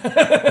 Yeah.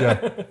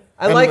 yeah.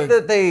 I And like like-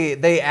 that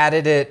they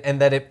added it and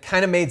that it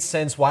kind of made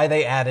sense why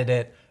they added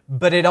it,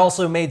 but it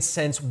also made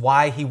sense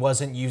why he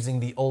wasn't using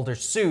the older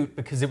suit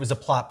because it was a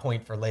plot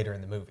point for later in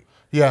the movie.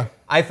 Yeah.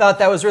 I thought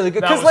that was really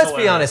good That because was let's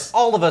be hilarious. honest,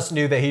 all of us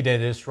knew that he did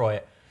destroy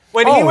it.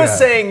 When Oh, he was yeah.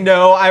 saying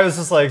no, I was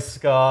just like,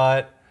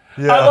 Scott.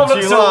 Yeah. I love it.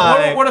 You So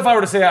lied. what if I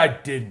were to say I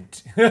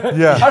didn't?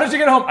 Yeah. How did you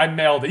get home? I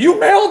mailed it. You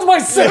mailed my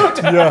suit.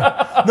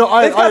 Yeah. No,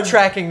 They've got I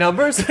tracking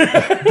numbers. dude,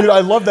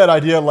 I love that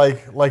idea.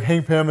 Like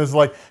Hank Pym is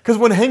like, because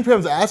when Hank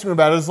Pym's asking me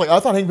about it, it's like I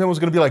thought Hank Pym was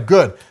gonna be like,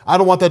 good. I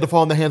don't want that to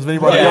fall in the hands of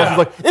anybody Yeah. else. He's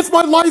like, it's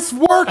my life's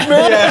work,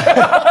 man.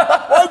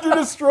 Why'd you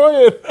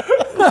destroy it?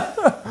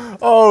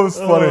 Oh, it was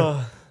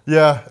funny.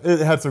 Yeah, it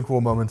had some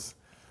cool moments.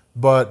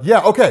 But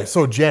yeah, okay.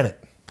 So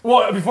Janet.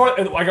 Well, before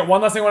I got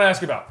one last thing I want to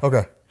ask you about.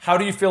 Okay. How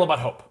do you feel about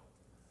Hope?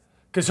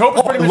 Because Hope is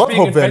Oh, pretty I much love being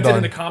Hope Van invented in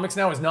Dyne. the comics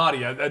now as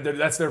Nadia.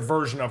 That's their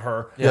version of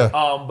her. Yeah.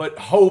 But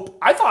Hope,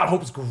 I thought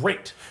Hope's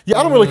great. Yeah,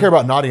 I don't really care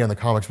about Nadia in the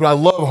comics, but I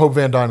love Hope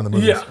Van Dyne in the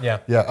movies. Yeah. Yeah.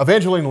 Yeah.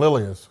 Evangeline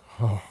Lilly is.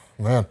 Oh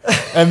man.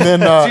 And then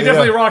She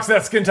definitely yeah. rocks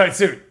that skin tight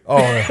suit. Oh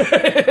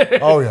yeah.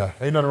 Oh yeah.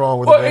 Ain't nothing wrong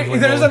with Well, Evangeline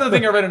there's Lilly. another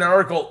thing I read in an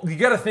article. You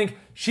got to think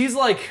she's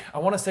like, I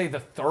want to say the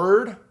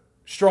third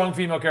strong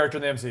female character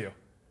in the MCU.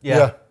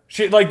 Yeah.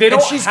 She like they don't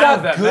And she's have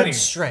got that good many.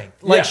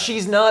 strength. Like Yeah.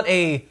 she's not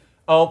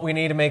we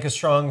need to make a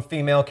strong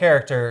female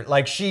character.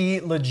 Like she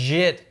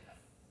legit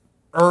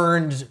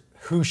earned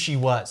who she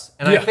was.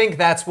 And Yeah. I think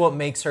that's what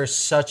makes her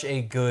such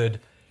a good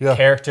Yeah.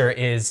 character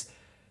is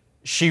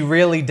she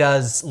really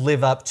does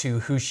live up to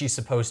who she's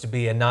supposed to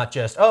be and not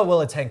just, oh,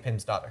 well, it's Hank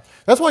Pym's daughter.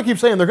 That's why I keep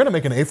saying they're gonna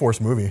make an A-Force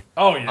movie.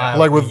 Oh yeah.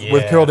 Like with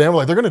yeah. Carol Danvers,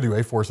 like they're gonna do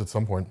A-Force at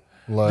some point.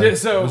 Like, Yeah,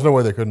 so- there's no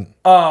way they couldn't.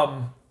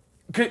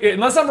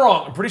 Unless I'm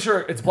wrong, I'm pretty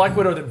sure it's Black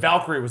Widow. Then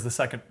Valkyrie was the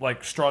second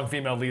like strong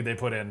female lead they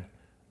put in,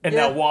 and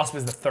Yeah. now Wasp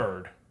is the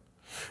third.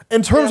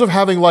 In terms of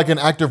having like an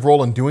active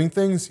role in doing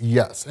things,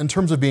 yes. In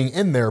terms of being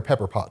in there,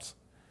 Pepper Potts.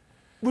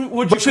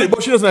 Would But she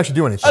doesn't actually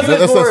do anything. She was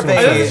more of what I'm a- I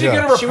think saying, she yeah.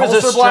 get a She was a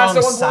repulsor blast strong at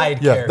one point.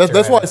 side Yeah, character.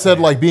 that's why I would said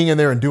say. like being in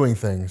there and doing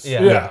things.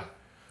 Yeah. Yeah.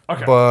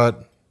 Okay.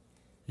 But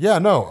Yeah,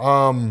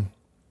 no.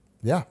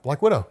 Yeah,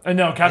 Black Widow. And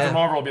no, Captain Yeah.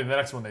 Marvel will be the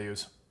next one they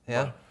use.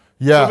 Yeah. She'll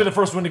be Yeah, the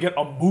first one to get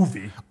a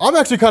movie. I'm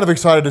actually kind of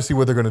excited to see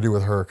what they're going to do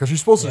with her because she's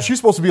supposed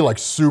to be like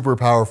super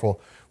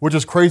powerful, which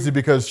is crazy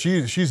because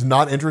she's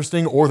not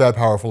interesting or that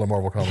powerful in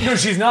Marvel Comics. No,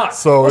 she's not.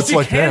 So well, it's she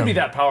like, can damn. be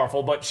that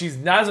powerful, but she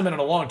hasn't been in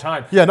a long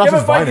time. Yeah, not Kevin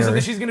since Feige said Binary.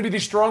 that she's going to be the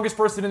strongest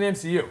person in the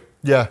MCU.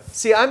 Yeah,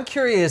 See, I'm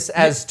curious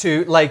as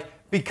to, like,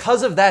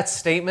 because of that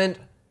statement,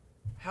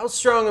 how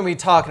strong are we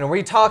talking? Are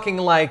we talking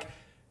like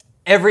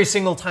every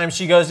single time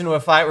she goes into a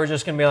fight, we're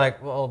just going to be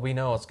like, well, we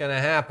know what's going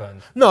to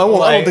happen? no, I don't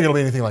Like- think it'll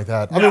be anything like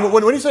that. I No. mean,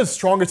 when he says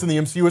strongest in the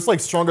MCU, it's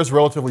like strongest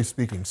relatively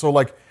speaking. So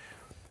like,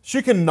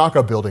 she can knock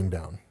a building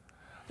down.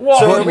 Well,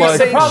 So the are we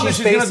saying problem is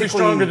she's she's going to be basically-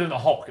 stronger than the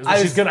Hulk. Is what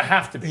she's going to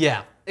have to be.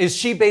 Yeah. Is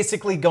she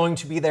basically going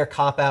to be their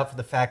cop-out for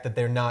the fact that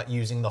they're not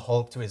using the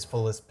Hulk to his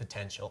fullest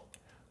potential?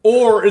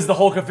 Or is the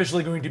Hulk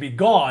officially going to be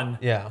gone?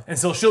 Yeah. And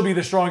so she'll be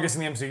the strongest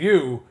in the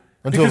MCU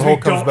Until because the Hulk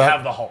we comes don't back.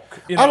 have the Hulk.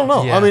 You I don't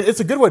know. Yeah. I mean, it's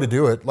a good way to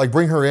do it. Like,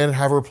 bring her in,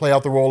 have her play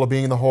out the role of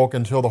being the Hulk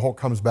until the Hulk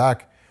comes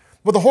back.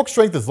 But the Hulk's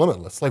strength is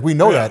limitless. Like, we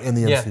know that in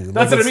the Yeah. MCU.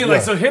 That's what I mean. Like,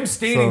 yeah. so him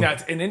stating So-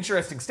 that's an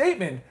interesting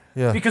statement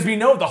Yeah. because we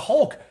know the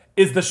Hulk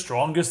is the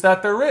strongest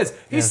that there is.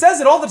 He says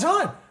it all the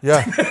time.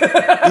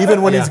 Yeah.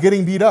 Even when he's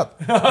getting beat up.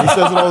 He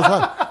says it all the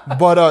time.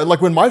 But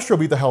like when Maestro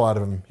beat the hell out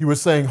of him, he was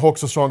saying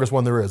Hulk's the strongest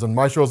one there is. And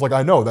Maestro's like,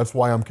 I know, that's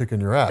why I'm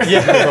kicking your ass. Yeah.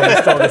 Because I'm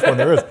the strongest one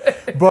there is.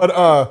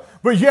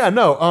 But yeah,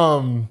 no,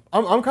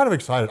 I'm kind of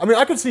excited. I mean,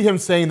 I could see him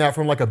saying that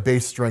from like a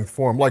base strength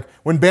form. Like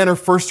when Banner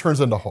first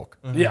turns into Hulk.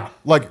 Yeah.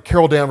 Like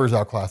Carol Danvers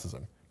outclasses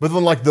him. But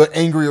then like the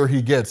angrier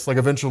he gets, like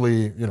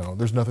eventually, you know,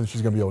 there's nothing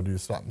she's gonna be able to do to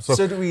stop him.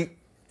 So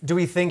do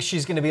we think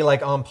she's going to be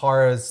like on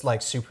par as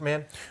like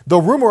Superman? The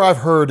rumor I've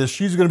heard is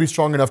she's gonna be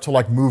strong enough to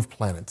like move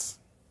planets.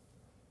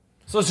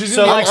 So she's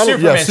So gonna like I don't-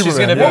 yeah, Superman, she's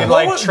Superman, going to yeah. be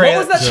like what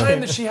was that Yeah.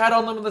 time that she had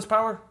unlimitless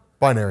power?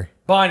 Binary.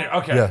 Binary.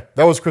 Okay. Yeah,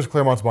 that was Chris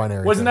Claremont's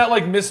Binary. Wasn't thing. that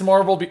like Miss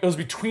Marvel? It was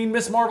between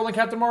Miss Marvel and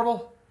Captain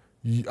Marvel.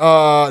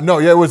 No,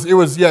 yeah,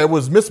 it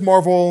was Miss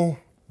Marvel,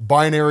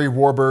 Binary,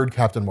 Warbird,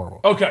 Captain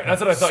Marvel. Okay,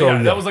 that's what I thought. So, yeah,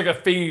 yeah. that was like a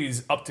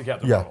phase up to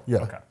Captain Yeah, Marvel. yeah.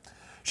 Okay.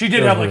 She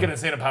did have like an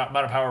insane amount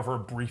of power for a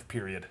brief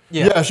period.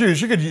 Yeah, she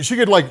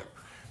could like,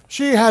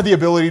 she had the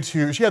ability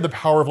to, she had the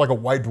power of like a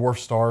white dwarf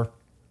star.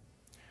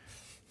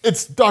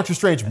 It's Doctor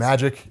Strange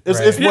magic. It's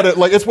Right. what it,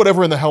 like it's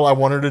whatever in the hell I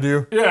want her to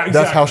do. Yeah,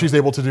 That's how exactly. she's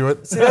able to do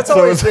it. See, that's So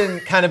always it's- been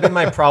kind of been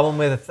my problem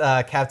with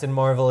Captain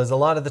Marvel is a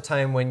lot of the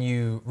time when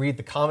you read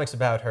the comics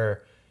about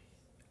her,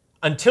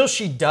 until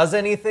she does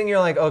anything, you're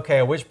like,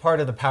 okay, which part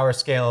of the power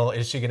scale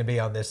is she going to be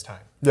on this time?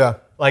 Yeah.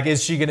 Like,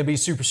 is she going to be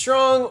super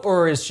strong,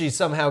 or is she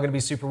somehow going to be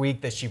super weak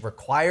that she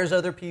requires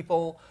other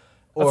people?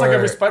 That's like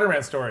every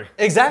Spider-Man story.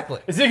 Exactly.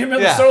 Is he gonna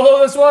be Yeah. the solo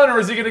this one, or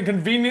is he gonna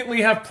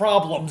conveniently have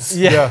problems?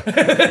 Yeah.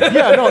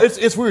 Yeah, no,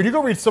 it's weird. You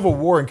go read Civil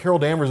War and Carol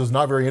Danvers is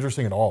not very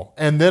interesting at all.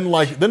 And then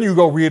you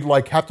go read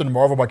like Captain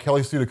Marvel by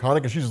Kelly Sue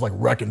DeConnick and she's just like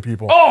wrecking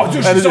people. Oh, dude,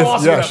 she's And so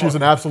awesome in Yeah, that she's book.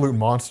 an absolute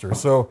monster.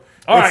 So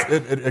All it's-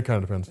 right. it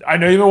kind of depends. I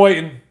know you've been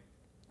waiting.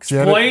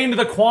 Janet? Explain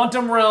the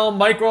quantum realm,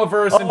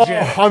 microverse, and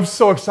Janet. I'm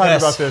so excited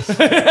Yes. about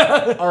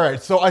this. All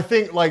right, so I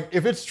think like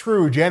if it's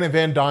true, Janet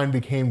Van Dyne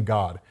became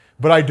God,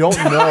 but I don't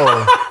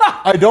know.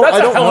 I don't That's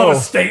a hell know. of a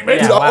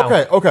statement. Yeah.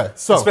 Wow. Okay.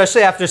 So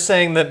Especially after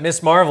saying that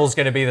Miss Marvel's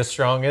going to be the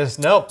strongest.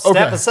 Nope. Step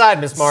Okay. aside,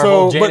 Miss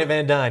Marvel. So, Janet but-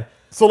 Van Dyne.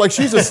 So like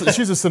she's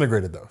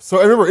disintegrated though. So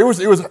I remember it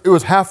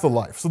was half the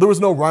life. So there was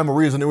no rhyme or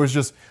reason. It was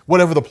just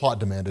whatever the plot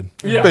demanded,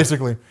 Yeah.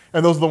 basically.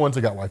 And those are the ones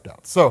that got wiped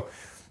out. So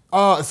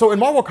in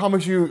Marvel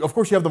Comics, of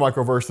course you have the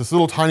microverse, this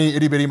little tiny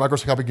itty bitty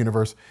microscopic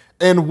universe.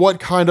 And what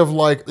kind of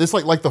like it's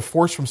like the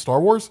Force from Star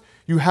Wars.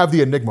 You have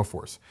the Enigma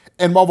Force,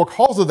 and Marvel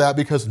calls it that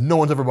because no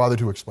one's ever bothered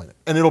to explain it,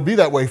 and it'll be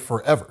that way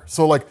forever.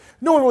 So like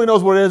no one really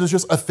knows what it is. It's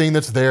just a thing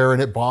that's there,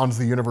 and it bonds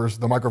the universe,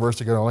 the microverse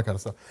together, all that kind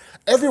of stuff.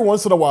 Every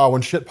once in a while,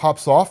 when shit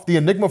pops off, the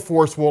Enigma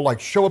Force will like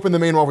show up in the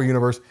main Marvel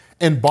universe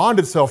and bond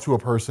itself to a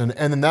person,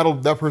 and then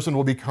that person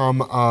will become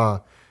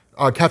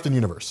Captain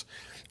Universe,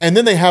 and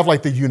then they have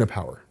like the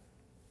Unipower.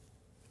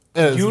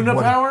 And it's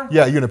Unipower?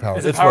 Yeah, Unipower.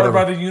 Is it It's powered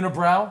whatever. by the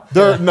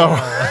unibrow? No.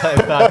 I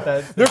thought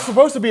that. They're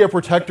supposed to be a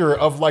protector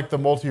of like the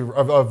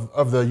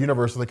of the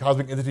universe, of the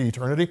cosmic entity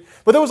eternity.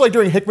 But that was like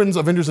during Hickman's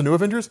Avengers and New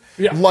Avengers.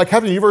 Yeah. Like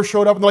Captain Universe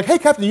showed up and they're like, hey,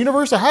 Captain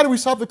Universe, how do we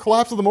stop the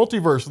collapse of the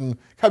multiverse? And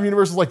Captain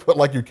Universe is like, but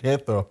like you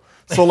can't though.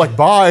 So like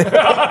bye.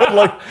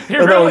 Like He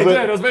and that really was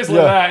did. It was basically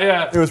that,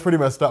 yeah. It was pretty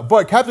messed up.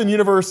 But Captain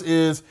Universe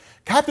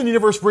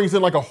brings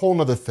in like a whole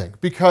nother thing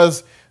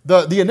because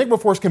the Enigma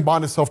Force can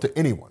bond itself to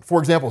anyone. For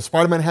example,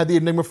 Spider-Man had the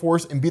Enigma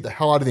Force and beat the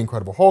hell out of the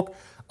Incredible Hulk.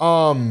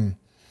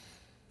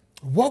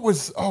 What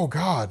was? Oh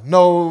God,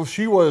 no,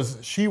 she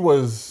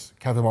was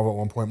Captain Marvel at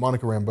one point.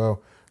 Monica Rambeau.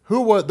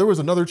 Who was? There was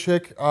another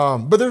chick.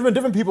 But there's been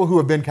different people who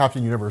have been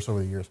Captain Universe over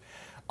the years.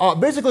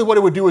 Basically, what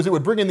it would do is it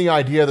would bring in the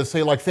idea that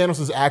say like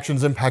Thanos'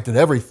 actions impacted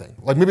everything.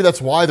 Like maybe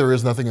that's why there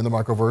is nothing in the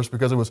microverse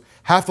because it was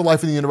half the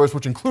life in the universe,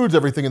 which includes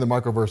everything in the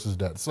microverse is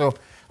dead. So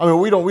I mean,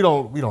 we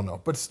don't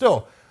know. But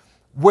still,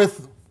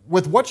 with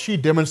what she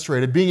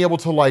demonstrated, being able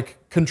to like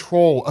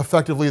control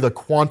effectively the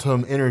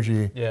quantum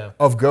energy Yeah.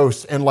 of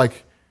ghosts and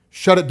like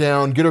shut it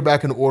down, get her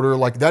back in order.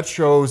 Like that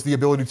shows the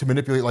ability to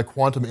manipulate like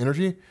quantum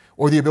energy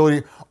or the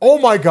ability. Oh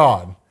my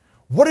God,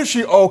 what if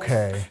she?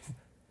 Okay,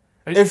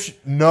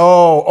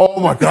 no. Oh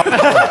my God.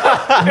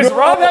 Is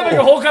Rob having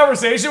a whole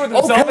conversation with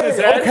himself in his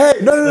head?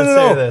 Okay, no.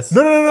 Let's hear this.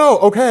 No.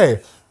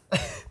 Okay,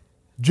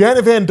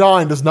 Janet Van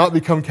Dyne does not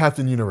become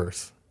Captain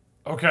Universe.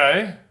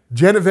 Okay.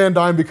 Janet Van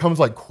Dyne becomes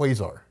like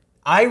Quasar.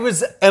 I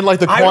was And like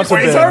the I was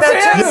quantum thinking bands.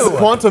 that too. Yeah, the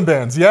quantum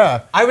bands,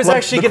 yeah. I was Like,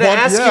 actually the going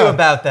to ask you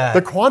about that.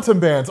 The quantum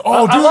bands.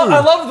 Oh, dude.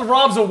 I love the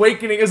Rob's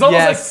awakening. It's almost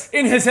Yes. like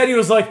in his head he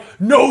was like,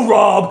 "No,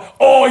 Rob.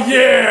 Oh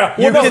yeah."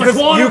 You Well, could, the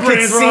quantum you could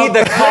bands, see Rob.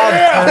 the cog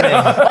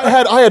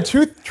turning. I had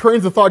two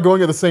trains of thought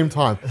going at the same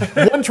time.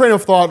 One train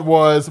of thought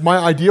was my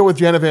idea with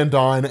Janet Van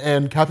Dyne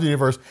and Captain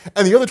Universe,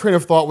 and the other train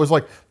of thought was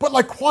like, but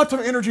like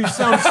quantum energy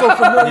sounds so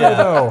familiar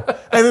though.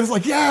 And it's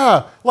like,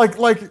 yeah, like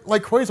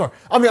Quasar.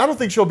 I mean, I don't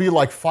think she'll be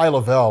like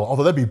Phyla-Vell,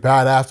 although that'd be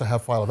badass to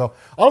have Phyla-Vell.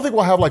 I don't think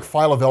we'll have like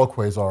Phyla-Vell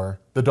Quasar,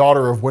 the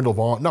daughter of Wendell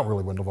Vaughn. Not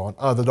really Wendell Vaughn.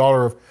 The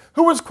daughter of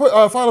who was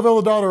Phyla-Vell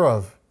the daughter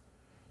of?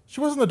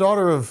 She wasn't the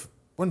daughter of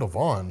Wendell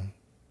Vaughn.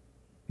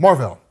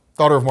 Marvell,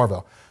 daughter of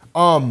Marvell.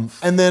 And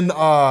then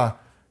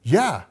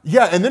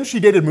and then she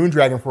dated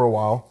Moondragon for a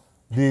while,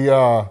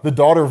 the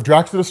daughter of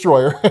Drax the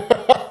Destroyer.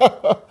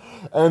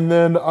 And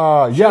then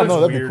that'd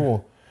be weird.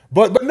 cool.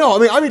 But no, I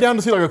mean, I'd be down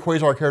to see like a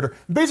Quasar character.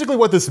 Basically,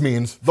 what this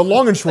means, the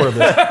long and short of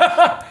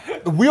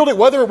it,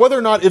 whether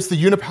or not it's the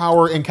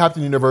Unipower in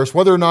Captain Universe,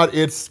 whether or not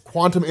it's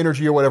quantum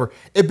energy or whatever,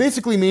 it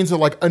basically means that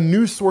like a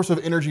new source of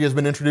energy has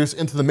been introduced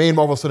into the main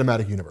Marvel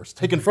Cinematic Universe,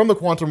 taken from the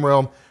quantum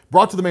realm,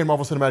 brought to the main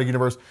Marvel Cinematic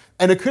Universe,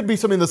 and it could be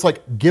something that's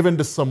like given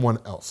to someone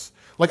else.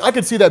 Like I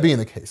could see that being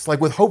the case. Like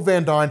with Hope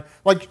Van Dyne,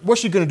 like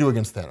what's she gonna do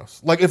against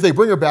Thanos? Like if they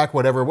bring her back,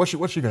 whatever, what's she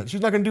gonna?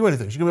 She's not gonna do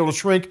anything. She's gonna be able to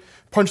shrink,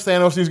 punch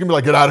Thanos, and he's gonna be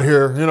like, get out of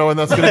here, you know, and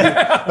that's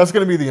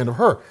gonna be the end of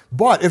her.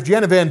 But if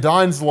Janet Van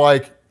Dyne's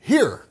like,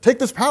 here, take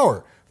this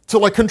power to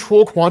like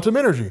control quantum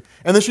energy,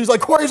 and then she's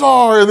like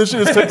Quasar, and then she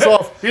just takes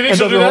off. You think and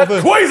she'll does do her that?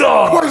 whole thing.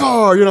 Quasar!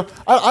 Quasar, you know,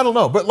 I don't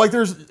know, but like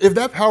if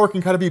that power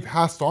can kind of be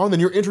passed on, then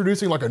you're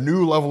introducing like a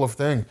new level of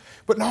thing.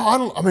 But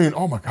no, I mean,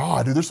 oh my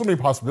God, dude, there's so many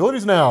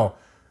possibilities now.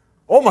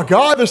 Oh my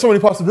God, there's so many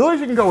possibilities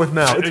you can go with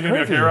now. It's you gonna be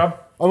crazy. okay, Rob?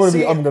 I'm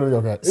gonna be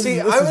okay. This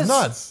is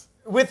nuts.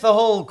 With the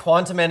whole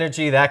quantum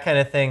energy, that kind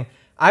of thing,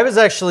 I was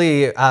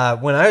actually,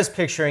 when I was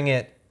picturing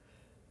it,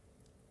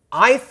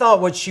 I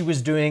thought what she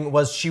was doing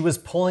was she was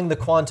pulling the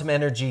quantum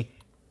energy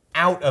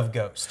out of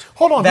Ghost.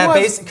 Hold on,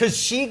 Because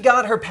she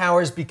got her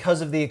powers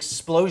because of the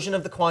explosion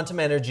of the quantum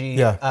energy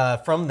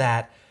from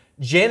that.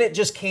 Janet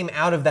just came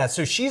out of that.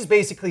 So she's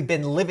basically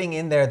been living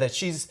in there, that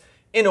she's,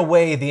 in a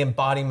way, the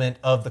embodiment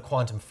of the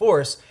quantum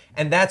force.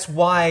 And that's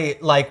why,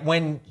 like,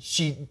 when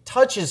she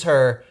touches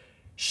her,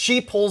 she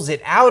pulls it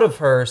out of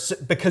her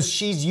because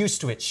she's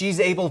used to it. She's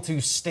able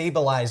to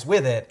stabilize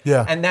with it.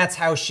 Yeah. And that's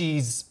how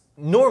she's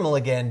normal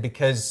again,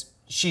 because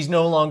she's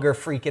no longer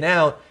freaking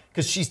out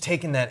because she's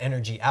taken that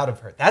energy out of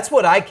her. That's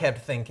what I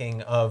kept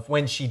thinking of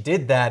when she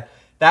did that.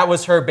 That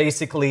was her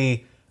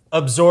basically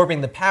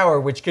absorbing the power,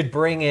 which could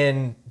bring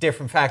in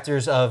different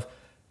factors of,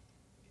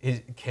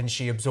 can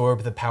she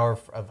absorb the power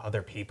of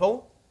other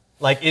people?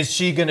 Like, is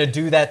she gonna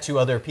do that to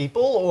other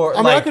people, or? I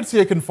mean, I could see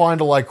it confined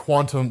to like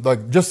quantum,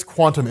 like just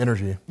quantum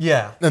energy.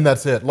 Yeah. And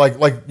that's it. Like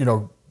you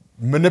know,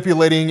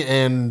 manipulating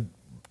and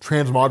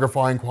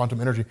transmogrifying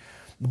quantum energy.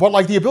 But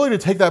like the ability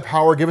to take that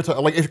power, give it to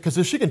like, because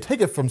if she can take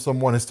it from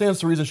someone, it stands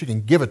to reason she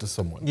can give it to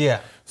someone. Yeah.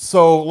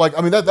 So like,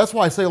 I mean, that's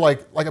why I say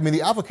like I mean,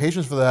 the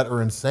applications for that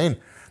are insane.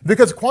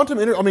 Because quantum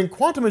energy, I mean,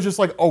 quantum is just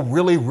like a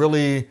really,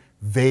 really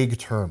vague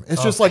term.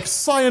 It's just like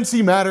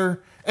sciencey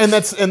matter. And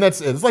that's it.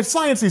 It's like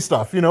sciencey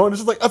stuff, you know, and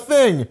it's just like a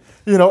thing,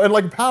 you know, and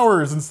like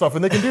powers and stuff,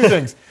 and they can do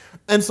things.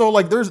 And so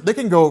like they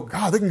can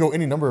go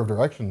any number of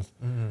directions.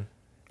 Mm-hmm.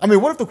 I mean,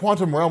 what if the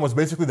quantum realm was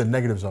basically the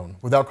negative zone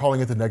without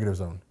calling it the negative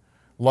zone?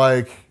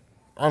 Like,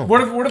 I don't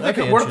know. What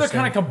if they're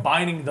kind of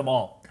combining them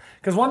all?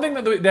 Because one thing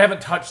that they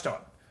haven't touched on,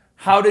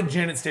 how did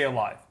Janet stay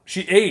alive?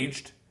 She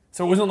aged,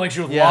 so it wasn't like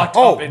she was locked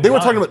up in they were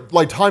time. talking about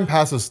like time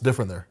passes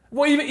different there.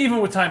 Well, even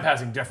with time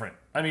passing different.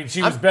 I mean,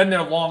 she's been there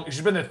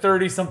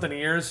 30-something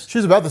years.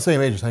 She's about the same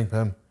age as Hank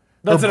Pym.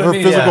 That's what I mean,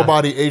 Her physical yeah.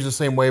 body aged the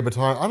same way, but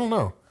time, I don't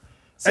know.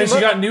 And she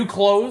got new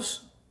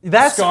clothes.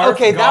 That's scarf,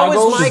 okay. That was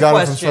goggles. my She got it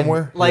from question.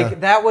 somewhere? Like Yeah.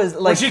 that was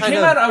like When she kind came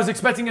of, out, I was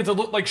expecting it to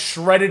look like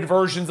shredded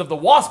versions of the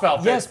Wasp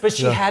outfit. yes, but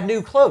she had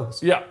new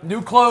clothes. Yeah,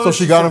 new clothes. So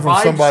she got them from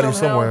survived somebody somehow.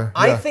 somewhere.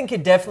 I Yeah. think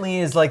it definitely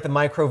is like the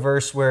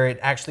microverse where it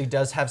actually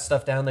does have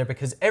stuff down there,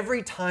 because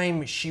every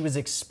time she was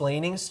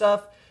explaining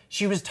stuff,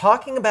 she was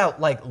talking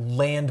about like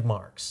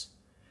landmarks.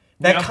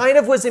 That Yeah. kind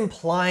of was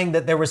implying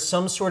that there was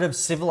some sort of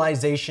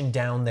civilization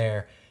down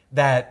there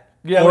that.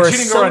 Yeah, or but she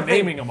didn't go around something-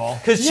 naming them all.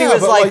 Because she Yeah,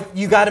 was but, like, like-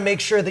 you got to make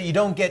sure that you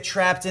don't get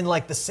trapped in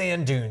like the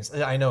sand dunes.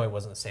 I know it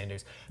wasn't the sand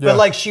dunes, Yeah. but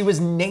like she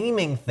was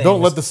naming things.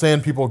 Don't let the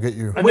sand people get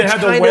you. And which they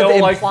had the kind of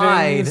whale-like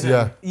implied, things.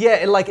 Yeah.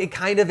 it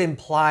kind of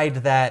implied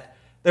that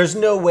there's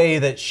no way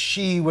that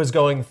she was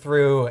going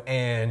through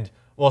and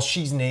while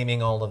she's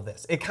naming all of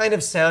this. It kind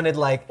of sounded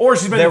like Or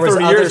she's been there there was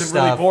 30 other years and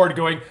really stuff. bored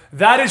going,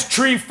 that is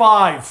tree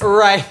 5.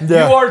 Right.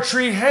 Yeah. You are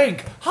tree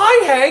Hank.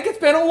 Hi, Hank. It's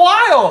been a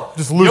while.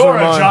 Just losing You're her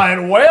a mind.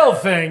 giant whale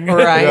thing.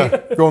 Right.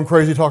 Yeah, going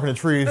crazy talking to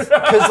trees.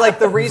 Because like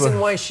the reason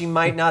why she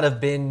might not have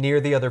been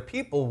near the other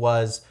people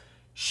was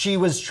she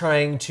was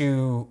trying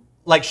to,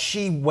 like,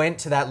 she went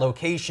to that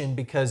location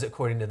because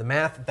according to the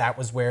math, that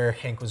was where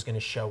Hank was going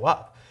to show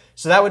up.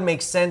 So that would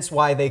make sense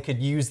why they could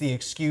use the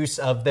excuse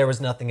of there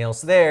was nothing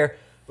else there,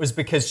 was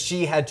because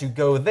she had to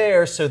go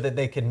there so that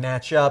they could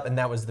match up, and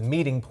that was the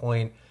meeting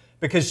point.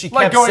 Because she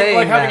kept saying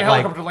like having that, a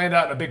helicopter land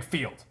out in a big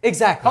field.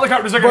 exactly.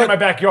 Helicopters are going in my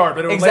backyard,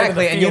 but it would land in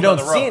Exactly, the and field you on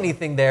don't the see road.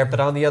 anything there, but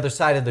on the other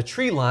side of the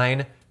tree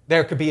line,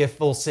 there could be a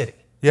full city.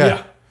 Yeah.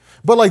 Yeah.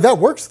 But like that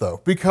works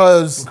though,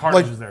 because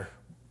Carnage like is there.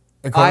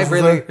 and I Carnage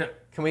was really there?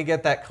 can we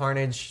get that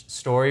Carnage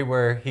story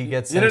where he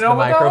gets You into the didn't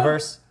know about that one?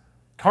 microverse?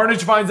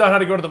 Carnage finds out how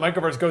to go to the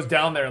microverse, goes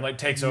down there and like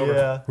takes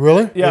over.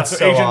 Really? Yeah, It's so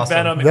so Agent awesome.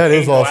 Venom and That Kate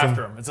is go awesome.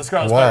 after him. It's a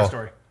Scarlet Wow. Spider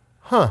story.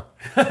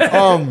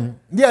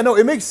 Yeah, no,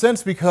 it makes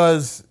sense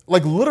because,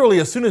 like, literally,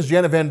 as soon as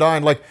Janet Van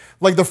Dyne, like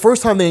the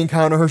first time they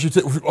encounter her,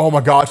 oh my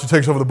God, she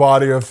takes over the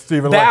body of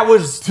Steven. That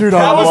was dude,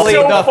 that was probably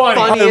so the funny.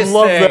 I funniest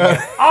love thing.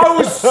 that. I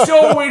was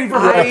so waiting for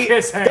her to I-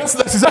 kiss Hank. That's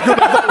exactly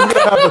what I thought was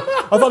gonna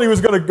happen. I thought he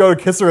was gonna go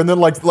to kiss her, and then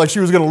like she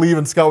was gonna leave,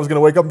 and Scott was gonna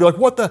wake up and be like,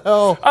 "What the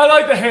hell?" I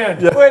like the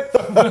hand.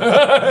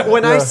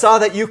 When I saw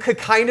that, you could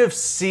kind of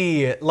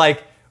see,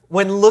 like,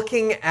 when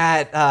looking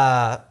at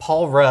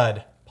Paul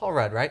Rudd,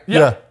 right?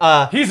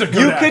 Yeah. He's a good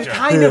You actor. could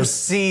kind of Yes.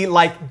 see,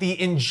 like,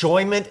 the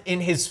enjoyment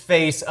in his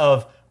face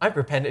of, I'm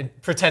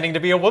pretending to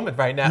be a woman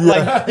right now. Yeah.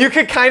 Like, you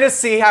could kind of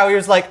see how he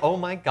was like, oh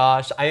my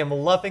gosh, I am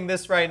loving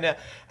this right now.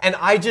 And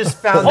I just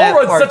found Paul that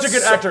Rudd's part such a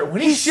good actor.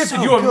 When he he's shifted,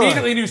 so you good.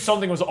 immediately knew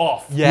something was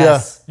off.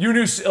 Yes. You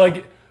knew,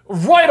 like,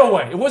 right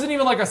away. It wasn't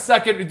even like a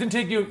second. It didn't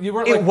take you, you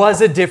weren't It like, was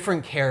a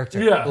different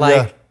character. Yeah.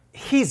 Like,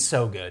 he's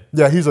so good.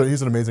 Yeah, he's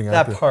an amazing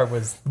actor. That part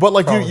was. But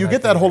like probably you my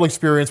get that favorite. whole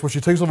experience where she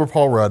takes over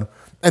Paul Rudd,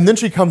 and then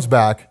she comes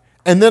back,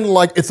 and then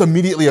like it's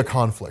immediately a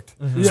conflict.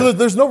 So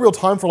there's no real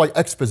time for like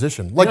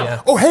exposition. Like,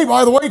 Yeah. oh hey,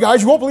 by the way,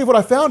 guys, you won't believe what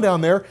I found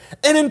down there.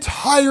 An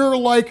entire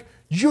like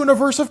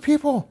universe of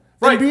people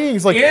and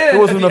beings. Like and there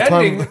wasn't at enough the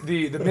time.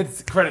 ending, the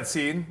mid-credit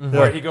scene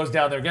where he goes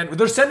down there again.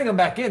 They're sending him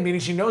back in, meaning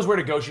she knows where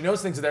to go. She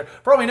knows things are there.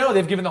 For all we know,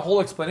 they've given the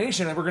whole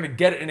explanation, and we're going to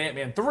get it in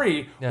Ant-Man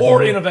 3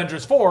 or in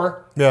Avengers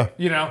 4. Yeah.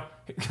 You know,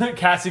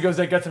 Cassie goes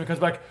there, gets him, and comes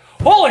back.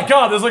 Holy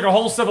God, there's like a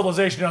whole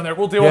civilization down there.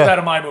 We'll deal with Yeah. that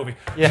in my movie.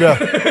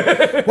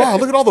 Yeah. Wow,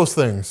 look at all those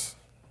things.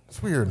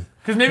 It's weird.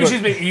 Because maybe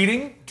she's been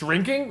eating,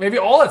 drinking, maybe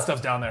all that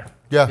stuff's down there.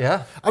 Yeah.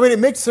 Yeah. I mean, it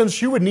makes sense.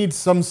 She would need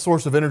some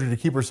source of energy to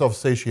keep herself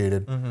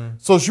satiated.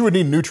 So she would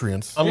need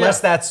nutrients.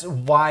 Unless that's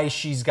why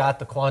she's got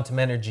the quantum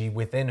energy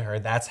within her.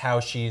 That's how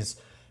she's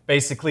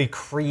basically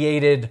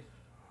created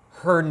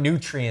her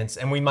nutrients.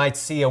 And we might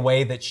see a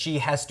way that she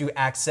has to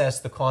access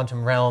the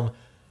quantum realm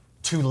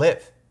to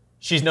live.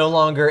 She's no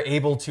longer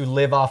able to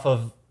live off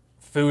of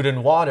food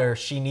and water.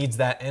 She needs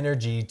that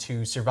energy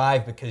to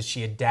survive because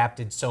she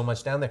adapted so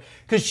much down there.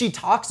 Because she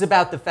talks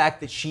about the fact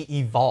that she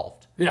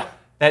evolved. Yeah.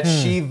 That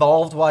she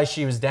evolved while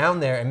she was down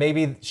there. And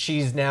maybe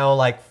she's now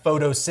like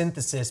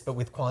photosynthesis, but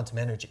with quantum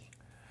energy.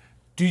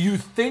 Do you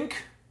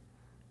think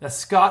that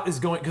Scott is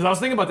going... Because I was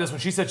thinking about this when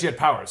she said she had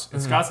powers.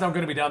 And Scott's now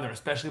going to be down there,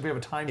 especially if we have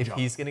a time jump.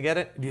 He's going to get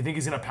it? Do you think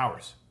he's going to have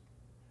powers?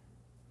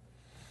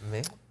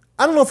 Me?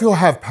 I don't know if he'll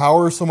have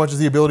power so much as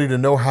the ability to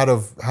know how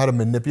to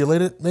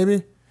manipulate it,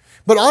 maybe.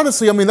 But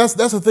honestly, I mean, that's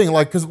the thing.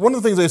 Like, because one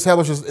of the things they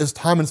establish is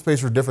time and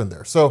space are different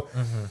there. So,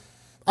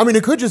 I mean,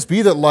 it could just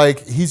be that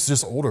like he's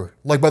just older.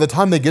 Like by the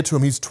time they get to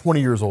him, he's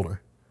 20 years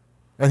older,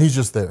 and he's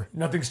just there.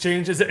 Nothing's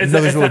changed. It's Nothing's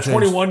that really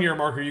changed. 21-year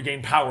marker you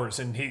gain powers,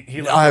 and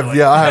he left I early.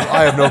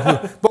 have no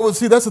clue. But well,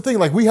 see, that's the thing.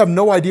 Like, we have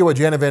no idea what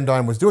Janet Van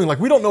Dyne was doing. Like,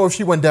 we don't know if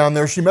she went down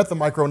there, she met the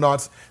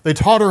Micronauts, they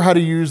taught her how to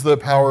use the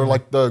power,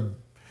 like the,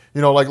 you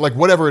know, like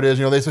whatever it is.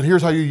 You know, they said,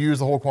 here's how you use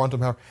the whole quantum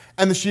power,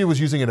 and then she was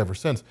using it ever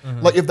since.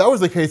 Like, if that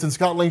was the case, then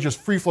Scott Lang's just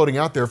free floating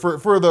out there.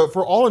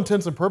 For all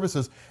intents and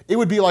purposes, it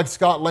would be like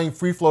Scott Lang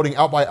free floating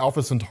out by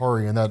Alpha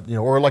Centauri, and that, you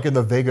know, or like in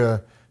the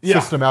Vega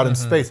system out in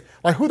space.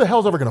 Like, who the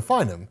hell's ever gonna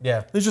find him?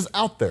 Yeah. He's just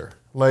out there.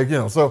 Like, you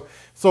know, so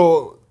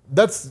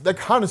that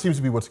kind of seems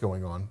to be what's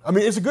going on. I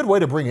mean, it's a good way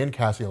to bring in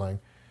Cassie Lang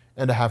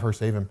and to have her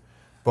save him.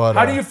 But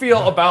How do you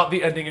feel about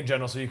the ending in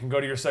general? So you can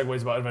go to your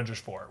segues about Avengers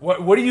 4.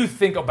 What do you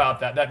think about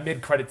that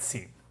mid-credit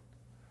scene?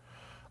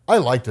 I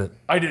liked it.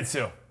 I did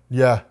too.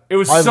 Yeah. It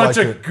was I such liked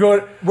a it.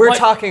 good. We're like,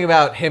 talking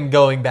about him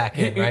going back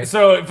in, right?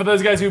 So for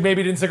those guys who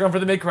maybe didn't stick around for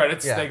the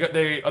mid-credits,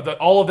 Yeah.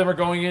 all of them are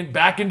going in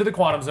back into the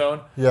quantum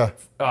zone. Yeah.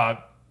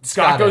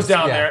 Scott goes is,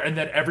 down yeah. there, and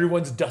then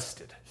everyone's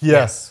dusted,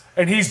 Yes.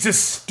 and he's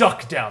just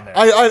stuck down there.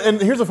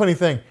 And here's a funny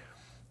thing.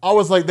 I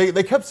was like,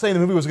 they kept saying the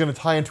movie was going to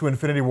tie into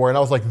Infinity War, and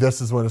I was like,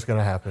 this is when it's going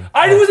to happen.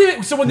 I wasn't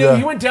even, so when Yeah.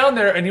 he went down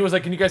there and he was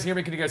like, "Can you guys hear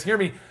me? Can you guys hear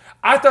me?"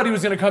 I thought he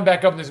was going to come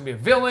back up and there's going to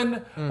be a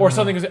villain or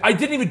something. I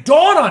didn't even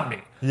dawn on me.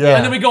 Yeah.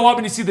 And then we go up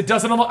and you see the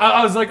dust, and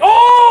I was like,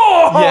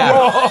 "Oh,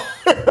 Yeah.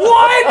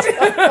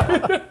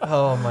 what?"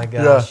 Oh my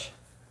gosh.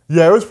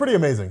 Yeah, it was pretty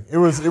amazing. It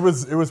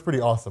was pretty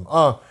awesome.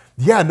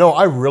 Yeah, no,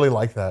 I really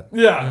like that.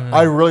 Yeah.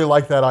 I really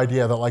like that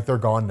idea that like they're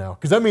gone now.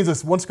 Because that means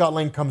that once Scott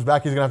Lang comes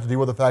back, he's gonna have to deal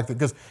with the fact that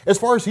because as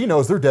far as he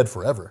knows, they're dead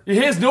forever. He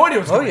has no idea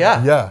what's going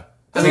on. Yeah.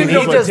 Doesn't even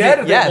know if they're dead,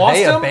 if they lost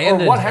they him, or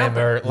abandoned what him, happened.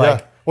 or like.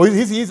 Yeah. Well,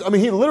 he's. I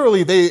mean, he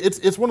literally.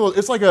 It's one of those.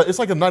 It's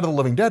like a Night of the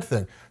Living Dead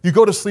thing. You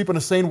go to sleep in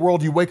a sane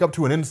world, you wake up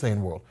to an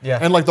insane world. Yeah.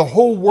 And like the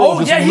whole world Oh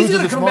just yeah, he's loses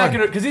gonna its come mind.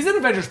 back because he's in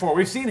Avengers 4.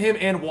 We've seen him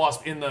and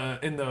Wasp in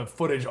the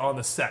footage on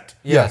the set.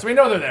 Yeah. So we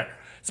know they're there.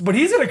 So, but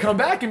he's gonna come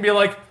back and be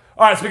like,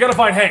 all right, so we gotta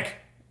find Hank.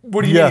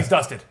 What do you mean he's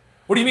dusted?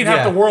 What do you mean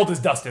half Yeah. the world is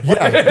dusted?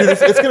 Yeah, dude,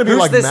 it's gonna be Who's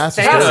like this mass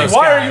Thanos hysteria. Cassie,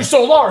 why are you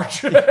so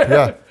large?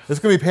 Yeah, it's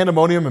gonna be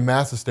pandemonium and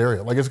mass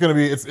hysteria. Like it's gonna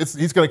be.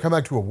 He's gonna come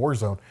back to a war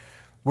zone,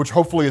 which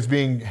hopefully is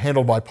being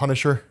handled by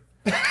Punisher.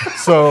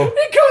 So.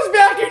 He comes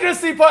back, you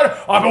just see Punisher.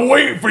 I've been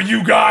waiting for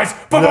you guys.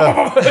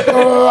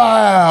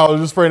 Wow,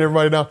 just spraying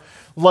everybody down.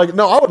 Like,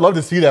 no, I would love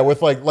to see that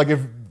with like if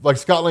like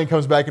Scott Lang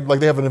comes back and like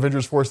they have an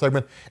Avengers 4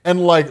 segment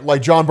and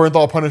like John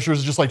Bernthal Punisher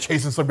is just like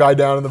chasing some guy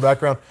down in the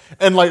background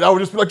and like I would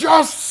just be like,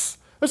 yes,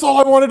 that's all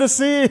I wanted to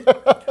see.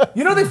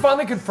 You know, they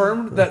finally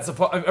confirmed that.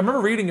 I remember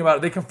reading about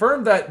it. They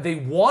confirmed that they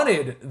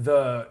wanted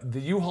the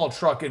U-Haul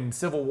truck in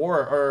Civil War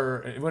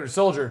or Winter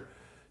Soldier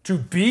to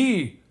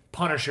be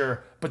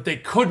Punisher, but they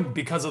couldn't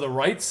because of the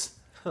rights.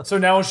 So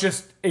now it's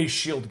just a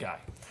Shield guy.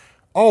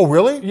 Oh,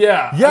 really?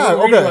 Yeah. Yeah. I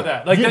remember reading Okay. about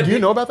that. Like do, that- do you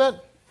know about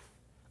that?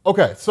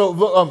 Okay. So,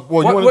 well,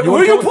 Who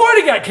are you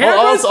pointing at?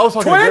 Cameras? I was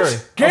talking to Twitch?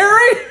 Gary?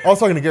 I was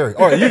talking to Gary.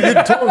 All right, you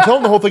tell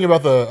him the whole thing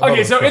about the. about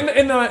Okay, the so truck.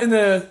 in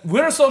the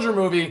Winter Soldier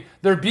movie,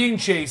 they're being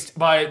chased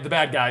by the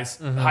bad guys,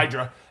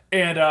 Hydra,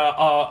 and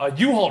a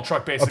U-Haul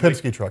truck basically.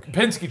 Penske truck.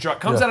 Penske truck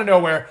comes out of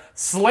nowhere,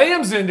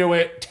 slams into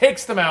it,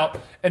 takes them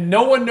out, and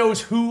no one knows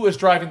who is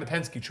driving the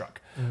Penske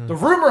truck. The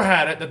rumor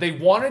had it that they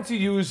wanted to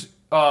use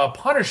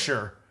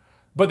Punisher,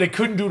 but they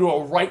couldn't due to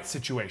a right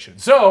situation.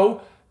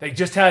 So they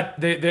just had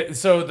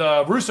so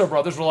the Russo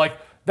brothers were like,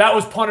 that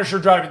was Punisher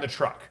driving the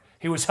truck.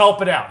 He was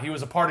helping out. He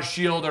was a part of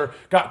S.H.I.E.L.D. or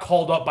got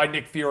called up by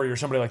Nick Fury or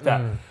somebody like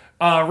that.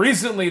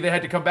 Recently, they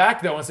had to come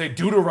back, though, and say,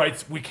 due to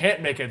rights, we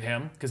can't make it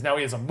him, because now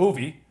he has a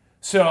movie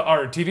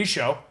or a TV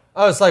show.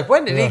 I was like,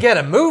 when did he get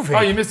a movie?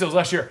 Oh, you missed it. It was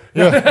last year.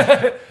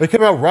 They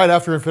came out right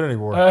after Infinity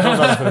War. No,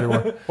 not Infinity War.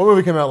 What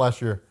movie came out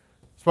last year?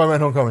 Spider-Man: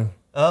 Homecoming.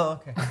 Oh,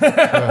 okay.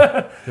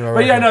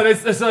 But yeah, no,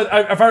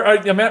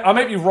 I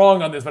might be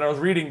wrong on this, but I was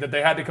reading that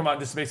they had to come out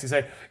and just basically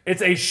say,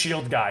 it's a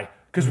S.H.I.E.L.D. guy,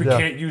 because we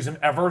can't use him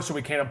ever, so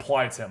we can't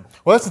imply it's him.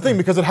 Well, that's the thing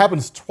because it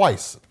happens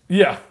twice.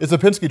 Yeah. It's a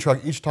Penske truck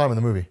each time in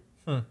the movie.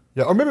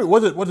 Yeah, or maybe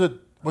was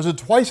it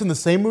twice in the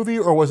same movie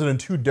or was it in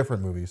two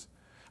different movies?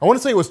 I want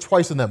to say it was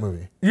twice in that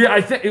movie. Yeah, I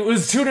think it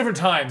was two different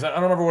times. I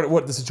don't remember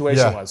what the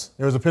situation was.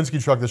 It was a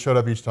Penske truck that showed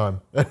up each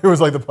time. It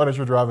was like the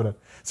Punisher driving it.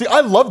 See,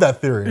 I love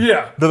that theory.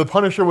 Yeah. That the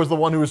Punisher was the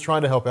one who was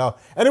trying to help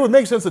out. And it would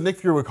make sense that Nick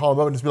Fury would call him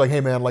up and just be like,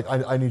 hey man, like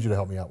I need you to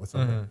help me out with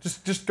something.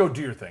 Just go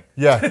do your thing.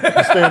 Yeah,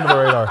 just stay under the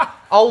radar.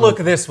 I'll look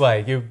this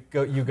way. You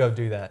go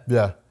do that.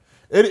 Yeah.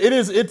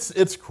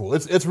 It's cool.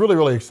 It's really,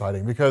 really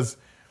exciting because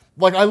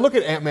like I look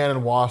at Ant-Man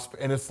and Wasp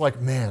and it's like,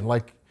 man,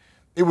 like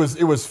it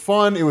was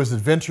fun, it was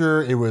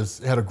adventure,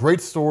 it had a great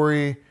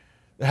story,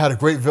 it had a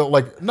great villain.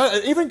 Like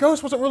even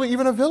Ghost wasn't really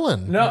even a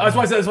villain. No, that's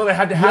why I said that's why they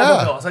had to have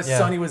Yeah. a villain. That's why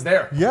Sonny was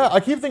there. Yeah,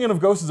 I keep thinking of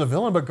Ghost as a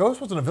villain, but Ghost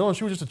wasn't a villain.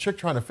 She was just a chick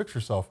trying to fix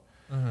herself.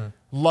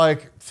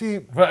 Like, see,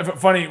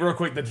 Funny, real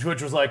quick, the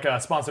Twitch was like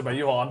sponsored by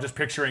U-Haul. I'm just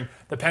picturing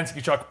the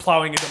Penske truck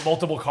plowing into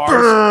multiple cars.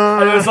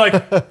 And it's like,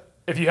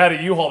 if you had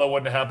a U-Haul, that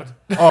wouldn't have happened.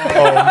 oh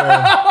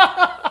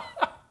man.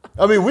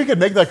 I mean, we could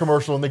make that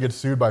commercial and they get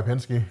sued by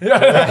Penske.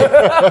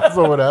 That's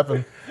what would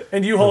happen.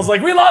 And U-Haul's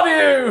like, we love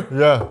you!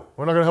 Yeah,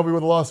 we're not gonna help you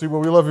with a lawsuit, but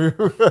we love you.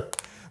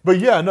 But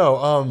yeah,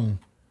 no,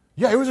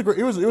 yeah, it was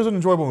an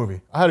enjoyable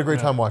movie. I had a great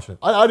time watching it.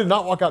 I did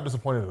not walk out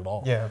disappointed at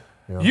all. Yeah.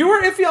 You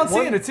were iffy on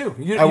seeing it too.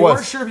 You was.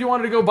 weren't sure if you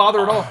wanted to go bother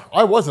at all.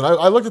 I wasn't.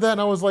 I looked at that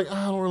and I was like,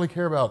 I don't really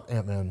care about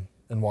Ant-Man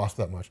and Wasp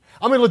that much.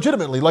 I mean,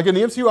 legitimately, like in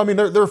the MCU, I mean,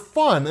 they're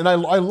fun, and I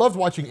loved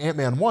watching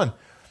Ant-Man 1.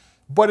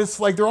 But it's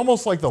like they're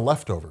almost like the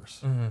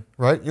leftovers,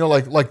 right? You know,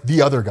 like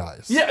the other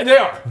guys. Yeah, they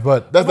are.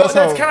 But that's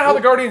kind of how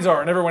the Guardians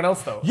are and everyone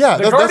else, though. Yeah,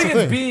 the that's the Guardians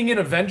thing. being in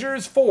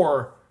Avengers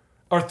 4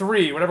 or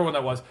 3, whatever one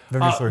that was,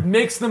 Avengers 3.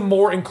 makes them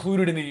more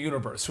included in the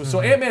universe.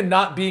 So Ant-Man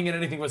not being in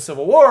anything with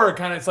Civil War,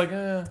 kind of, it's like,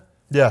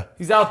 Yeah.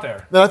 he's out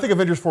there. And I think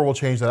Avengers 4 will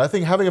change that. I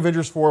think having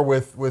Avengers 4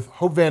 with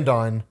Hope Van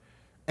Dyne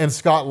and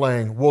Scott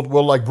Lang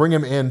will like bring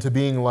him into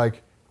being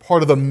like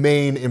part of the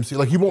main MCU.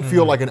 Like he won't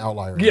feel like an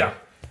outlier. Yeah.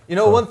 You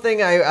know, one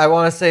thing I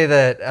want to say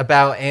that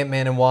about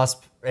Ant-Man and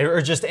Wasp,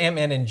 or just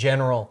Ant-Man in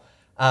general,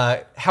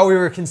 how we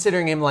were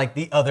considering him like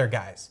the other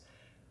guys.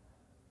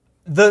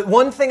 The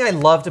one thing I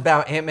loved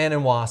about Ant-Man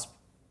and Wasp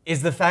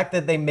is the fact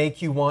that they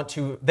make you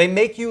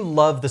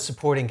love the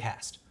supporting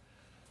cast.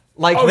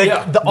 Like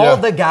all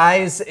the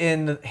guys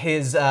in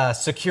his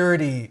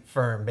security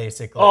firm,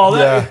 basically. Oh,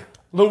 Yeah.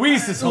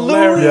 Luis is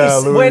hilarious. Luis, Yeah,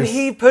 Luis. when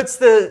he puts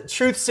the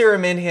truth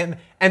serum in him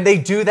and they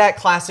do that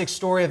classic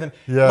story of him,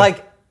 Yeah.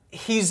 like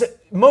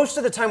most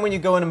of the time when you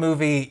go in a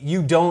movie,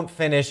 you don't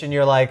finish and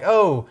you're like,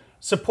 oh,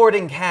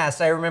 supporting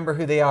cast, I remember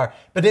who they are.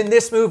 But in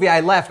this movie, I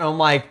left and I'm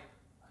like,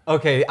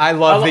 okay, I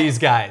love these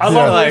guys. I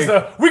love like,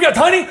 these. We got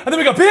Tiny, and then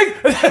we got Big.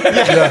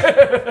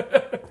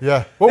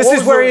 Yeah. this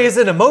is where he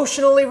isn't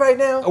emotionally right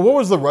now. What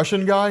was the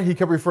Russian guy? He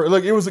kept referring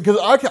like it was because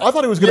I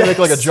thought he was going to make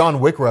like a John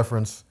Wick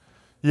reference.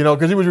 You know,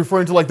 because he was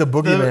referring to like the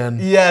boogeyman.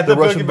 The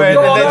Russian boogeyman.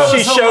 Oh, And that then was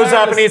she shows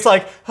up hilarious. and he's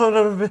like, oh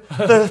no,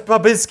 the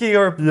Babisky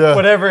or Yeah.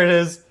 whatever it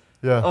is.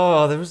 Yeah.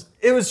 Oh,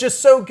 it was just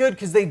so good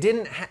because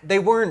they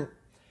weren't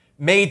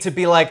made to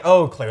be like,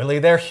 oh, clearly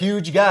they're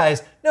huge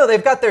guys. No,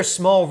 they've got their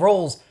small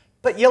roles,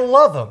 but you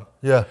love them.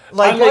 Yeah.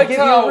 Like I they liked give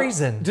how- you a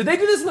reason. Did they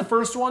do this in the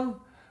first one?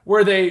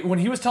 Where when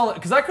he was telling,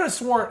 because I could have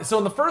sworn, so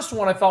in the first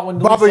one I thought when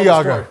Luis Baba told the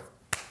Yaga. story,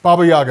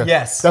 Baba Yaga.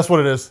 Yes. That's what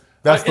it is.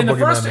 That's in the the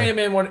boogeyman first name.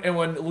 Ant-Man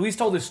when Luis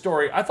told his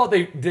story, I thought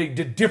they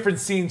did different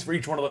scenes for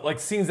each one of the, like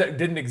scenes that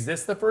didn't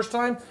exist the first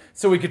time,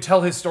 so we could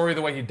tell his story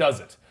the way he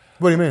does it.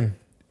 What do you mean?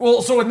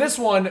 Well, so in this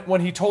one,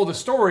 when he told the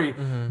story,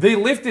 Mm-hmm. they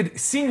lifted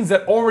scenes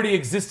that already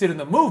existed in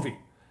the movie.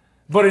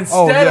 But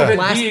instead of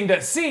yeah. it being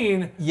that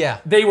scene, Yeah.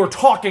 they were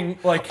talking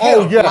like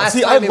Oh, him. yeah. Last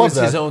See, I time it love was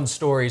his that. own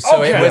story, so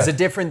Okay. it was a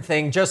different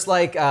thing. Just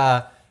like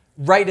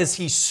right as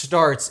he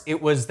starts,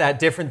 it was that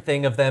different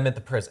thing of them at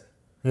the prison.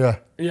 Yeah.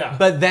 Yeah.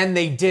 But then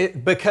they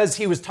did, because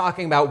he was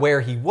talking about where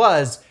he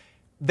was,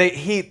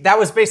 that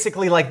was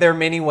basically like their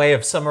mini way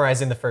of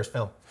summarizing the first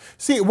film.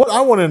 See, what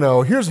I want to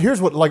know, here's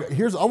what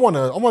I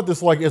want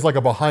this like as like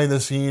a behind the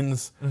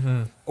scenes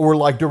or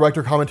like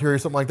director commentary or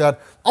something like that.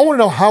 I want to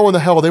know how in the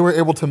hell they were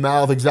able to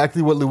mouth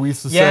exactly what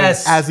Luis was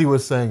Yes. saying as he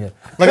was saying it.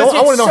 Like I 'Cause want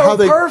to know it's so how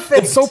they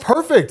perfect. It's so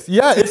perfect.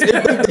 Yeah,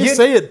 they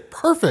say it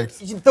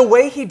perfect. The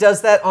way he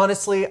does that,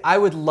 honestly, I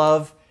would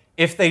love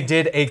if they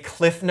did a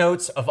Cliff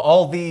Notes of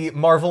all the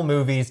Marvel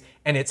movies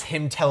and it's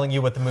him telling you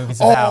what the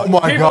movie's about. Oh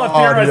my People have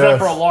god. theorized that Yes.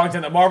 for a long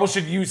time that Marvel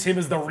should use him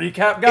as the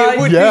recap guy. It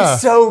would Yeah. be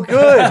so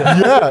good.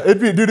 Yeah,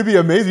 it'd be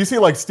amazing. You see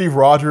like Steve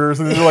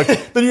Rogers and then you're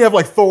like then you have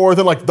like Thor,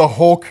 then like the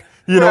Hulk.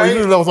 You know, Right.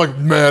 I was like,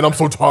 man, I'm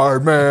so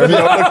tired, man. You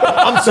know, like,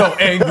 I'm so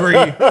angry.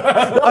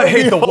 I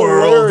hate the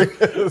world.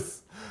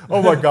 hilarious.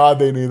 Oh my god,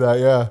 they need that.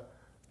 Yeah,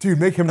 dude,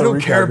 make him. I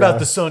don't care about guy.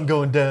 the sun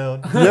going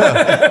down.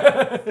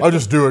 Yeah, I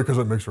just do it because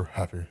it makes her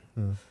happy.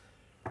 Yeah.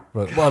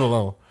 But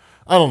well,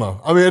 I don't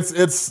know. I mean, it's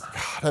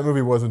God, that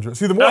movie was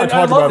interesting. See, the more I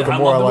talk loved about it, the I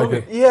more I loved the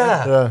like it. movie.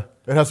 Yeah. Yeah,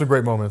 it has some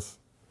great moments.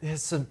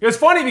 It's a, It's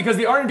funny because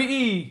the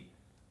R&B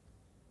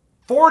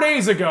 4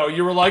 days ago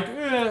you were like,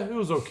 it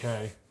was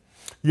okay,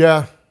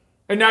 Yeah,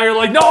 and now you're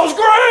like, no, it was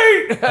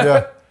great.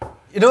 yeah,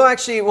 You know,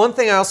 actually, one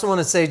thing I also want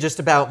to say just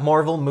about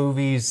Marvel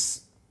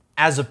movies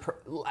as a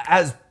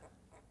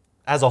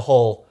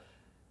whole,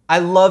 I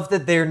love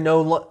that they're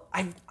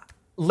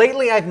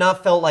lately I've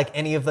not felt like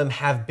any of them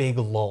have big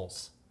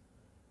lulls.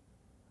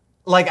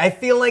 Like I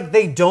feel like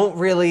they don't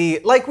really,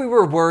 like we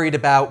were worried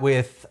about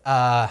with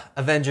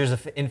Avengers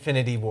of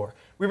Infinity War.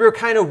 We were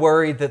kind of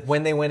worried that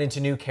when they went into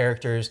new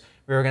characters,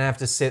 we were gonna have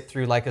to sit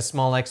through like a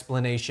small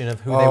explanation of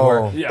who they were.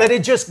 Oh. Yeah. That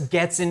it just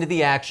gets into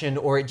the action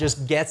or it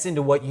just gets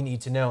into what you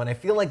need to know. And I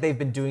feel like they've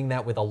been doing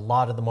that with a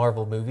lot of the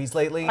Marvel movies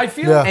lately. I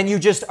feel Yeah. And you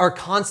just are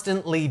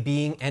constantly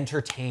being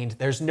entertained.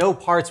 There's no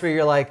parts where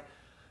you're like,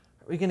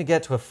 are we gonna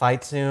get to a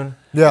fight soon?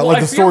 yeah. Well, like I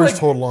the feel story's like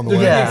told along the they're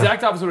way. doing Yeah. the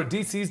exact opposite of what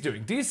DC's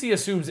doing. DC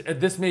assumes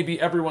this may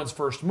be everyone's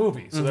first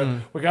movie, so Mm-hmm.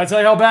 that we gotta tell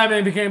you how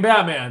Batman became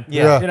Batman.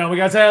 Yeah. You know, we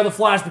gotta tell you how the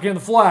Flash became the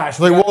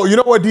Flash. Like, well, you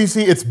know what,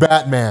 DC? It's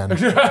Batman.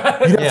 You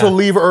have Yeah. to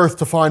leave Earth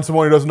to find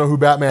someone who doesn't know who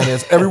Batman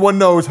is. Everyone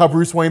knows how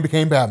Bruce Wayne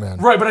became Batman.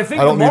 Right, but I think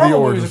I the don't need the Marvel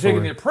origin movies are taking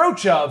story. the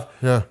approach of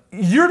Yeah.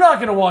 you're not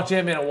going to watch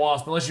Ant-Man and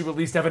Wasp unless you at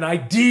least have an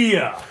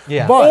idea.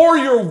 Yeah. But- or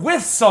you're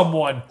with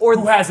someone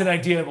who has an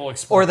idea and will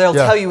explain. Or they'll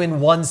Yeah. tell you in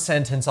one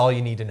sentence all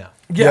you need to know.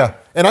 Yeah.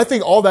 And I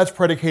think all that's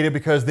predicated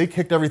because they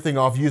kicked everything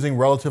off using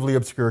relatively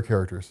obscure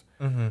characters.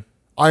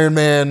 Iron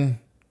Man,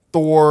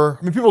 Thor.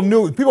 I mean, people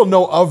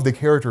know of the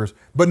characters,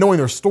 but knowing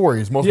their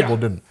stories, most Yeah. people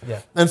didn't. Yeah.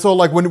 And so,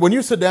 like, when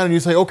you sit down and you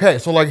say, okay,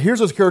 so like, here's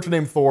this character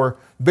named Thor,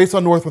 based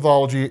on Norse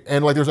mythology,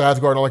 and like, there's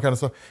Asgard and all that kind of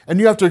stuff, and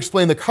you have to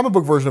explain the comic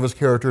book version of his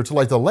character to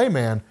like the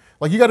layman.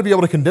 Like, you got to be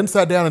able to condense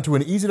that down into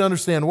an easy to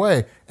understand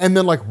way, and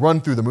then like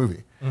run through the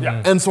movie.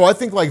 Yeah. And so I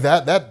think like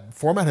that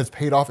format has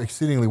paid off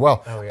exceedingly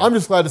well. yeah. I'm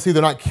just glad to see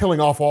they're not killing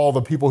off all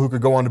the people who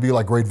could go on to be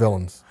like great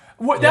villains.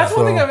 That's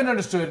one thing I So- haven't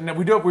understood, and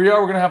we're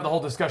going to have the whole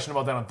discussion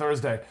about that on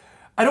Thursday.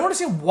 I don't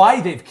understand why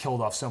they've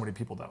killed off so many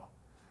people, though.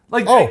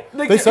 Like,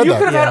 they said you that.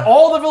 could have had Yeah.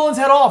 all the villains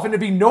head off, and it'd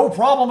be no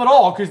problem at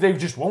all because they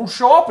just won't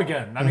show up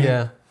again. I mean,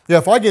 Yeah. Yeah,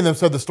 Feige and them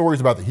said the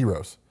stories about the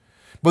heroes.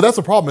 But that's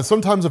the problem, is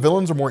sometimes the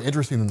villains are more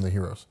interesting than the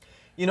heroes.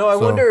 You know, I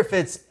wonder if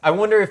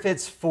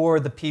it's for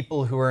the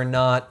people who are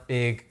not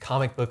big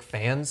comic book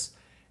fans,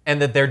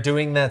 and that they're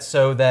doing that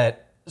so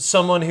that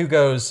someone who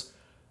goes,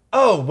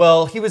 oh,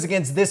 well, he was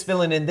against this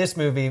villain in this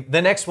movie,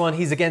 the next one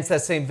he's against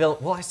that same villain.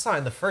 Well, I saw it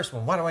in the first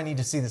one. Why do I need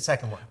to see the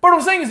second one? But what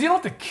I'm saying is, you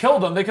don't have to kill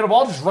them. They could have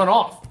all just run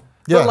off.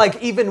 Yeah. But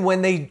like even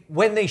when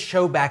they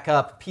show back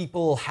up,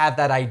 people have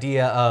that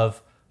idea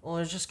of, well,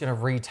 they're just gonna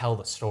retell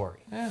the story.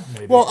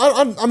 Maybe. Well,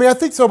 I mean, I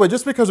think so, but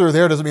just because they're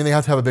there doesn't mean they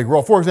have to have a big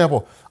role. For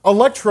example,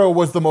 Electro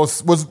was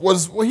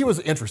he was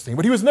interesting,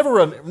 but he was never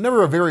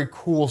a very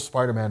cool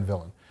Spider-Man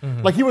villain.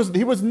 Like he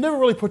was never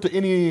really put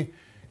to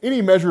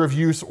any measure of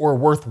use or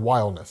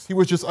worthwhileness. He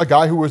was just a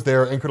guy who was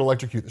there and could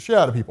electrocute the shit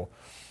out of people.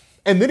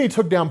 And then he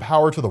took down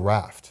Power to the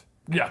Raft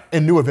Yeah.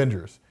 in New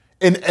Avengers,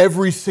 and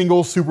every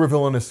single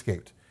supervillain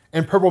escaped.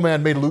 And Purple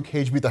Man made Luke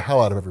Cage beat the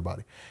hell out of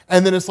everybody.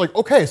 And then it's like,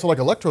 okay, so like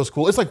Electro's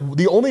cool. It's like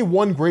the only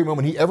one great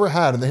moment he ever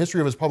had in the history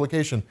of his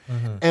publication.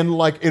 And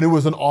like, it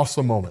was an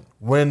awesome moment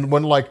when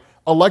like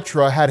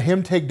Elektra had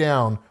him take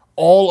down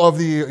all of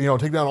the,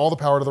 take down all the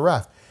power to the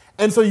Raft.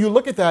 And so you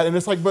look at that and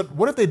it's like, but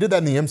what if they did that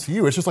in the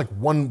MCU? It's just like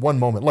one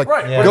moment. Like,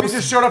 Right. Yeah. But he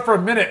just showed up for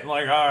a minute and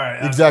like, all right,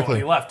 that's Exactly. cool.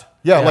 He left.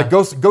 Yeah, Yeah. like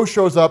Ghost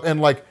shows up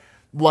and like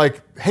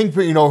Hank,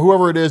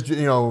 whoever it is,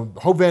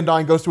 Hope Van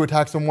Dyne goes to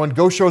attack someone.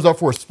 Ghost shows up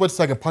for a split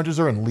second, punches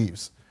her, and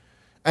leaves.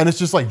 And it's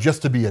just like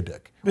just to be a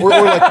dick, or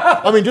like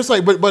I mean, just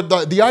like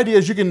but the idea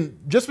is you can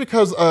just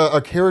because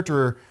a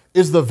character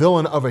is the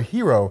villain of a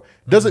hero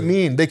doesn't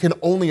mean they can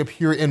only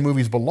appear in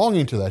movies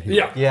belonging to that hero.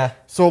 Yeah. Yeah.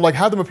 So like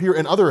have them appear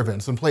in other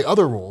events and play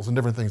other roles and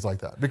different things like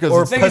that. Because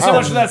Or it's Thank you so power.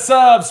 much for that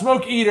sub,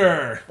 Smoke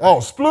Eater. Oh,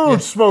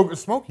 splooge,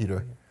 smoke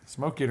eater.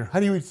 Smoke Eater. How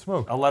do you eat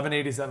smoke?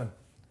 1187.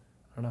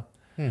 I don't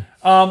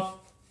know.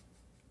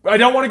 I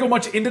don't want to go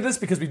much into this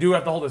because we do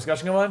have the whole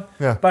discussion going on.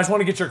 Yeah. But I just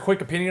want to get your quick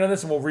opinion on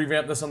this, and we'll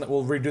revamp this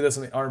we'll redo this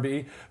on the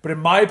R&B. But in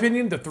my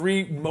opinion, the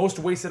three most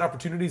wasted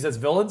opportunities as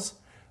villains: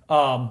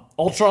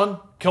 Ultron,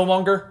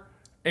 Killmonger,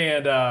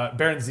 and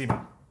Baron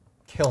Zemo.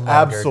 Killmonger.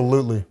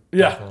 Absolutely.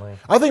 Yeah. Definitely.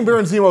 I think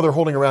Baron Zemo they're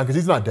holding around because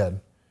he's not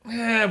dead.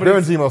 Yeah, but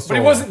Baron he- Zemo's But still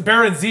he alive. wasn't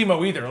Baron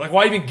Zemo either. Like,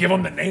 why even give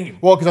him the name?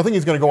 Well, because I think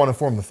he's going to go on and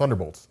form the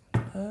Thunderbolts.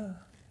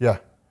 Yeah.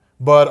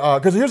 But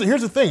because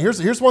here's the thing. Here's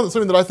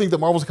something that I think that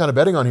Marvel's kind of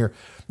betting on here.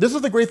 This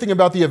is the great thing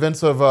about the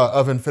events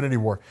of Infinity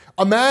War.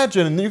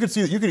 Imagine, and you could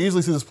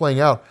easily see this playing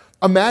out.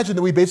 Imagine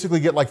that we basically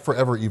get like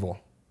Forever Evil.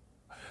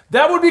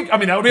 That would be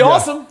Yeah.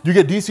 awesome. You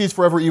get DC's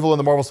Forever Evil in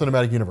the Marvel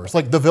Cinematic Universe.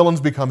 Like the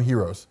villains become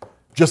heroes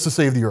just to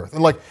save the Earth,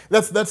 and like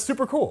that's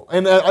super cool.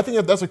 And I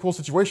think that's a cool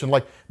situation.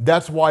 Like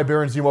that's why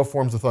Baron Zemo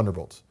forms the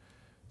Thunderbolts.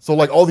 So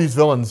like all these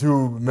villains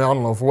who I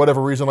don't know for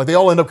whatever reason, like they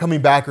all end up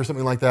coming back or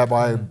something like that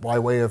by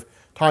way of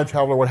time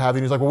travel or what have you.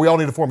 And he's like, well, we all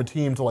need to form a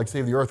team to like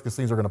save the Earth because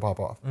things are going to pop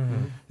off.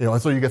 And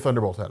so you get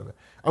Thunderbolts out of it.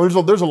 I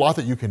mean, there's a lot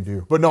that you can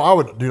do. But no,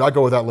 I'd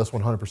go with that list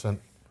 100%.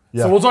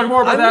 Yeah. So we'll talk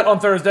more about that on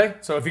Thursday.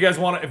 So if you guys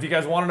want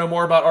to know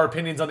more about our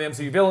opinions on the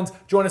MCU villains,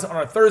 join us on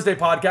our Thursday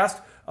podcast.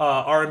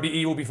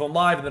 RMBE will be filmed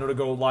live, and then it'll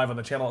go live on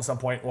the channel at some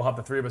point. We'll have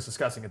the three of us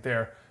discussing it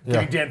there,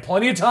 giving Dan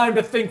plenty of time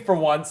to think for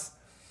once.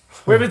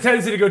 We have a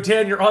tendency to go,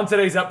 Dan, you're on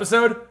today's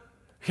episode.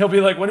 He'll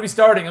be like, when are we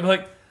starting? I'm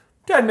like,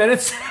 10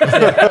 minutes.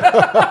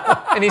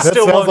 And he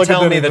still sounds won't like a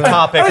tell me dinner the thing.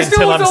 topic I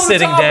still until won't I'm tell him the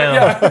sitting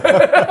topic,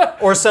 down. yeah.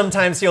 Or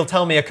sometimes he'll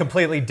tell me a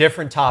completely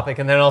different topic,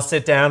 and then I'll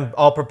sit down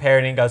all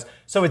prepared, and he goes,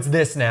 so it's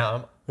this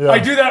now. Yeah. I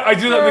do that in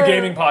the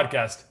gaming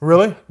podcast.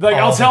 Really? Like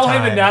All I'll the tell him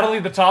time. and Natalie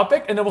the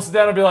topic, and then we'll sit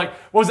down and be like,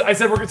 "What was it?" I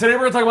said today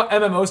we're going to talk about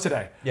MMOs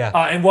today, Yeah.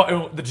 and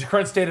what the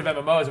current state of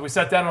MMOs." And we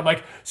sat down and I'm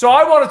like, "So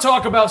I want to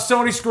talk about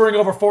Sony screwing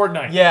over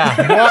Fortnite." Yeah.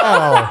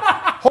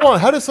 Wow. Hold on.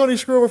 How did Sony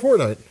screw over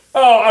Fortnite?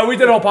 Oh, we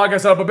did a whole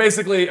podcast on it, but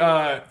basically,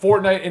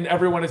 Fortnite and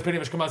everyone has pretty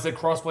much come out and said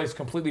crossplay is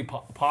completely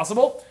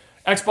possible.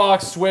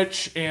 Xbox,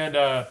 Switch, and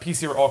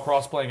PC are all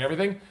cross-playing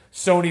everything.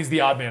 Sony's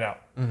the odd man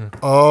out.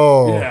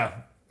 Oh. Yeah.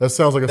 That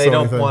sounds like a They Sony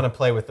don't thing. want to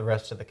play with the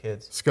rest of the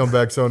kids.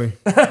 Scumbag Sony.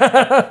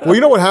 Well, you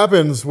know what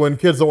happens when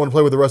kids don't want to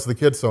play with the rest of the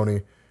kids,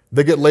 Sony?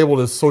 They get labeled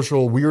as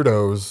social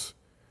weirdos,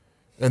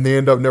 and they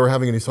end up never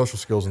having any social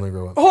skills when they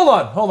grow up.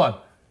 Hold on.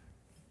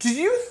 Do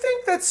you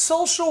think that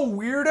social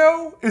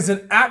weirdo is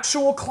an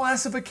actual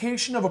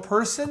classification of a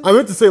person? I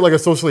meant to say like a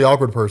socially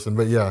awkward person,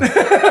 but yeah.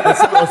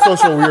 That's a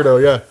social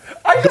weirdo, yeah.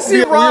 I can Don't see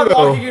be a Rob weirdo.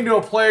 walking into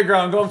a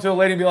playground, going up to a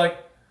lady and be like,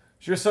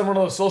 "Is your son one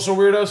of those social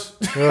weirdos?"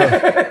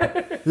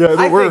 Yeah,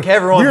 I think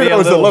everyone would be a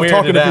weirdos that little love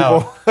talking weirded to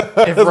out.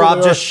 people. If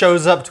Rob just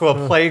shows up to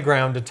a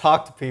playground to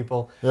talk to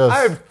people, Yes.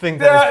 I would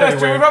think Yeah, that was that's pretty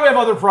true. We weird. probably have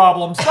other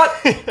problems.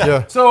 But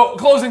Yeah. so,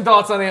 closing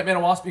thoughts on Ant-Man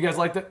and Wasp. You guys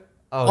liked it?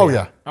 Oh,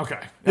 yeah. Okay.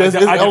 Yeah, I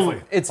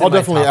definitely. It's I'll in my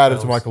definitely top add it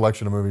to bills. my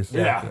collection of movies.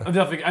 Yeah, I'm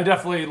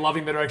definitely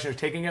loving the direction they're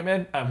taking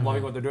Ant-Man. I'm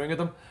loving what they're doing with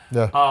them.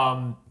 Yeah.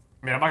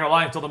 I mean, I'm not gonna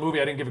lie. Until the movie,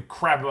 I didn't give a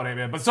crap about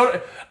Ant-Man. But so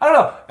I don't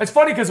know. It's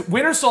funny because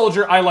Winter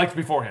Soldier I liked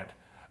beforehand,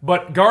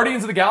 but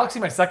Guardians of the Galaxy,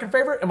 my second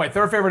favorite, and my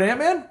third favorite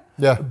Ant-Man.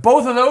 Yeah.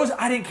 Both of those,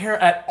 I didn't care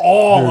at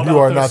all Dude, about you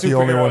are those not the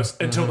only one.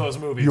 superheroes until those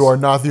movies. You are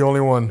not the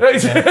only one. Well,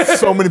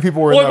 So many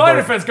people were in in that my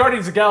boat. defense,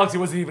 Guardians of the Galaxy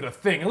wasn't even a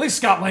thing. At least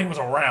Scott Lang was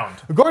around.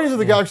 Guardians of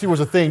the Galaxy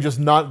was a thing, just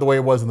not the way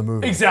it was in the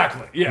movie.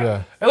 Exactly. Yeah.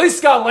 Yeah. At least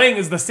Scott Lang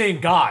is the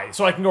same guy,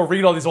 so I can go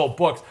read all these old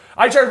books.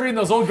 I tried reading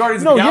those old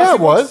Guardians No, of the Galaxy yeah, it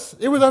books. was.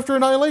 It was after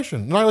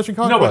Annihilation. Annihilation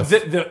No, but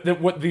Conquest.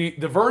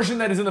 the version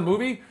that is in the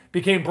movie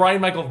became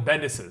Brian Michael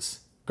Bendis's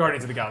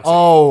Guardians of the Galaxy.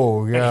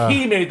 Oh, yeah.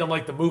 He made them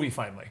like the movie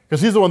finally.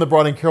 Because he's the one that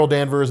brought in Carol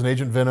Danvers and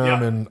Agent Venom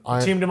Yeah. and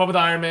Teamed him up with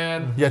Iron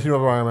Man. Yeah, Team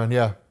Up Iron Man,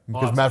 yeah.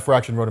 Because Awesome. Matt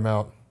Fraction wrote him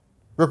out.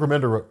 Rick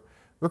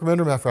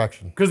Remender, Matt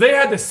Fraction. Because they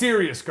had the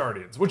serious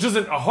Guardians, which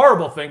isn't a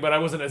horrible thing, but I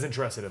wasn't as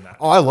interested in that.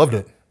 Oh, I loved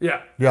it.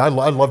 Yeah. Yeah, I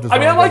loved his I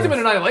mean, I liked him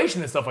Guardians. in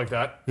Annihilation and stuff like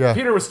that. Yeah.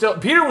 Peter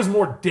was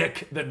more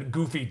dick than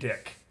goofy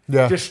dick.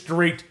 Yeah. Just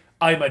straight,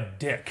 I'm a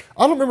dick.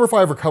 I don't remember if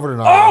I ever covered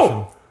Annihilation.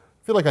 Oh!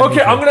 I feel like I Okay, need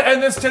to. I'm gonna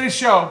end this today's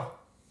show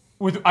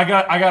with I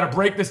gotta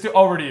break this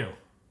over to you.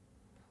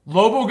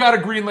 Lobo got a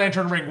Green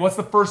Lantern ring. What's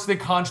the first thing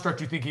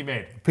construct you think he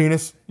made?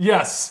 Penis.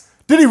 Yes.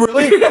 Did he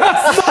really?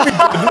 Yes.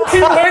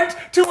 He went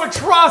to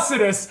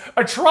Atrocitus.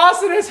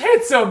 Atrocitus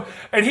hits him,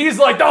 and he's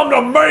like, "I'm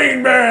the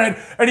main man."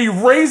 And he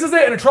raises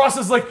it, and Atrocitus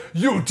is like,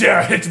 "You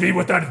dare hit me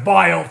with that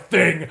vile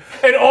thing?"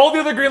 And all the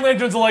other Green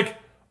Lanterns are like,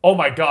 "Oh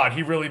my God,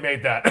 he really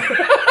made that."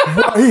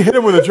 He hit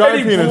him with a giant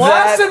And he penis.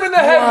 blasts him in the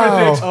head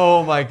Wow. with it.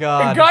 Oh my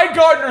god. And Guy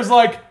Gardner's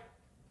like,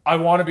 "I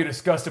want to be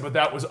disgusted, but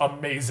that was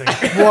amazing."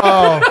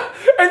 Wow.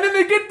 And then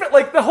they get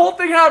like the whole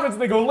thing happens,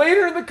 and they go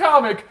later in the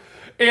comic,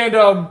 and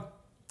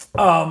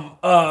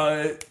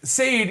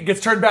Sade gets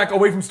turned back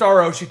away from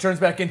Starro. She turns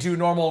back into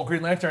normal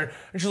Green Lantern,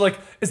 and she's like,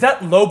 "Is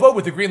that Lobo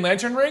with the Green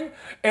Lantern ring?"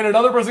 And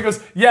another person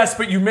goes, "Yes,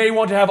 but you may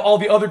want to have all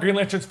the other Green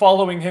Lanterns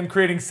following him,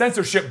 creating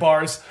censorship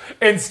bars."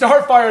 And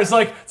Starfire is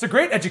like, "It's a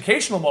great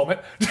educational moment."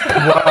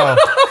 Wow.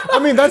 I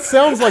mean, that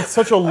sounds like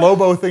such a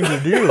Lobo thing to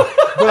do.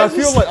 But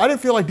I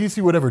didn't feel like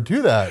DC would ever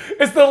do that.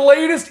 It's the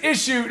latest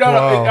issue.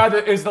 Wow.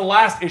 It's the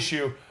last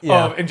issue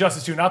Yeah. of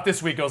Injustice 2. Not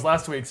this week. It was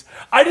last week's.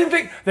 I didn't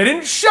think they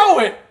didn't show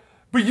it,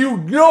 but you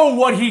know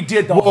what he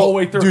did the whole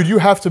way through. Dude, you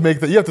have to make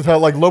that. You have to tell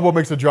like Lobo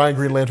makes a giant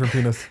Green Lantern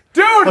penis.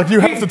 Dude, like, you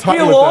have to tie he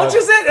with that.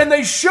 launches it, and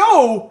they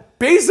show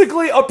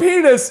basically a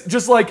penis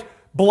just like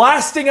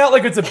blasting out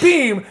like it's a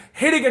beam,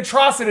 hitting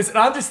Atrocitus, and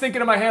I'm just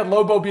thinking in my head,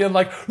 Lobo being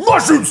like,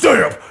 "Mushroom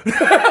stamp!"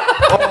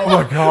 Oh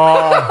my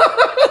god.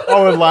 I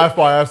would laugh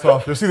my ass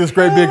off. You see this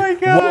great my big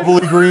God.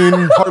 wobbly green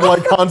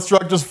hard-like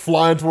construct just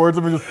flying towards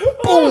him and just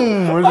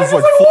boom. We're I just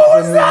was like like, "What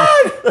was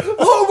flopping. that?"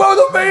 Lobo,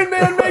 the main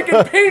man, making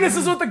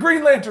penises with the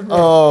Green Lantern ring.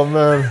 Oh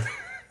man.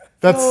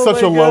 That's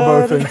such my a Lobo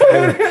God. thing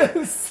to do.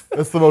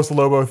 That's the most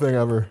Lobo thing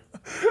ever.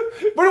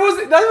 But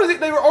that was it.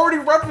 They were already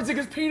referencing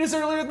his penis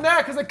earlier than that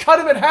because they cut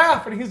him in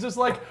half, and he's just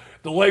like,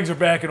 "The legs are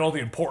back and all the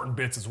important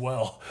bits as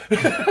well."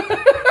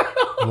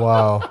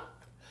 Wow.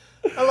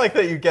 I like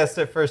that you guessed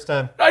it first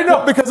time. I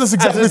know Because it's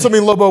exactly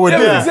something Lobo would That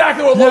do. was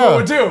exactly what Lobo Yeah.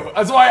 would do.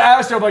 That's why I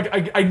asked you. I'm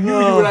like, I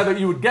knew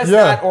you would guess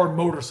Yeah. that or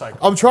motorcycle.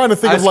 I'm trying to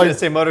think I of was going like to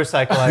say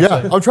motorcycle,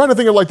 actually. yeah, I'm trying to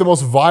think of like the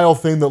most vile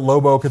thing that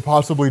Lobo could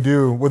possibly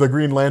do with a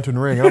Green Lantern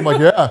ring. And I'm like,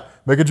 yeah,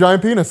 make a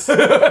giant penis.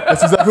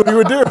 That's exactly what he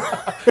would do.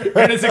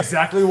 And it's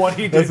exactly what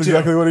he did That's too.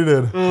 exactly what he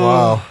did.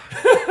 Wow.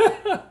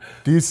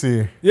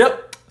 DC.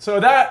 Yep. So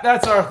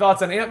that's our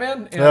thoughts on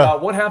Ant-Man and Yeah.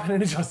 what happened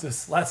in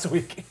Injustice last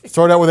week.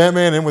 Start out with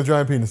Ant-Man and with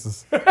giant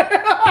penises.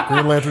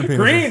 Green Lantern penises.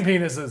 Green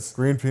penises.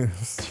 Green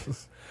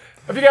penises.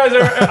 If you guys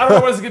are, I don't know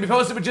when this is going to be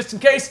posted, but just in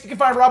case, you can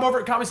find Rob over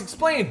at Comics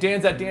Explained.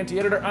 Dan's at Dan T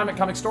Editor. I'm at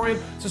Comic Storian.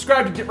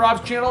 Subscribe to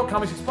Rob's channel,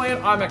 Comics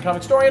Explained. I'm at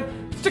Comic Storian.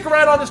 Stick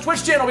around on this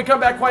Twitch channel. We come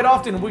back quite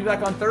often. We'll be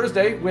back on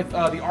Thursday with the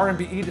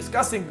RMBE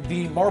discussing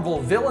the Marvel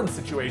villain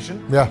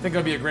situation. Yeah. I think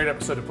it'll be a great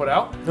episode to put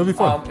out. It'll be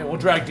fun. And we'll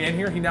drag Dan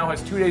here. He now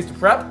has 2 days to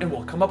prep, and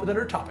we'll come up with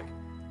another topic.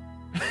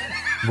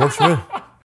 Works for me.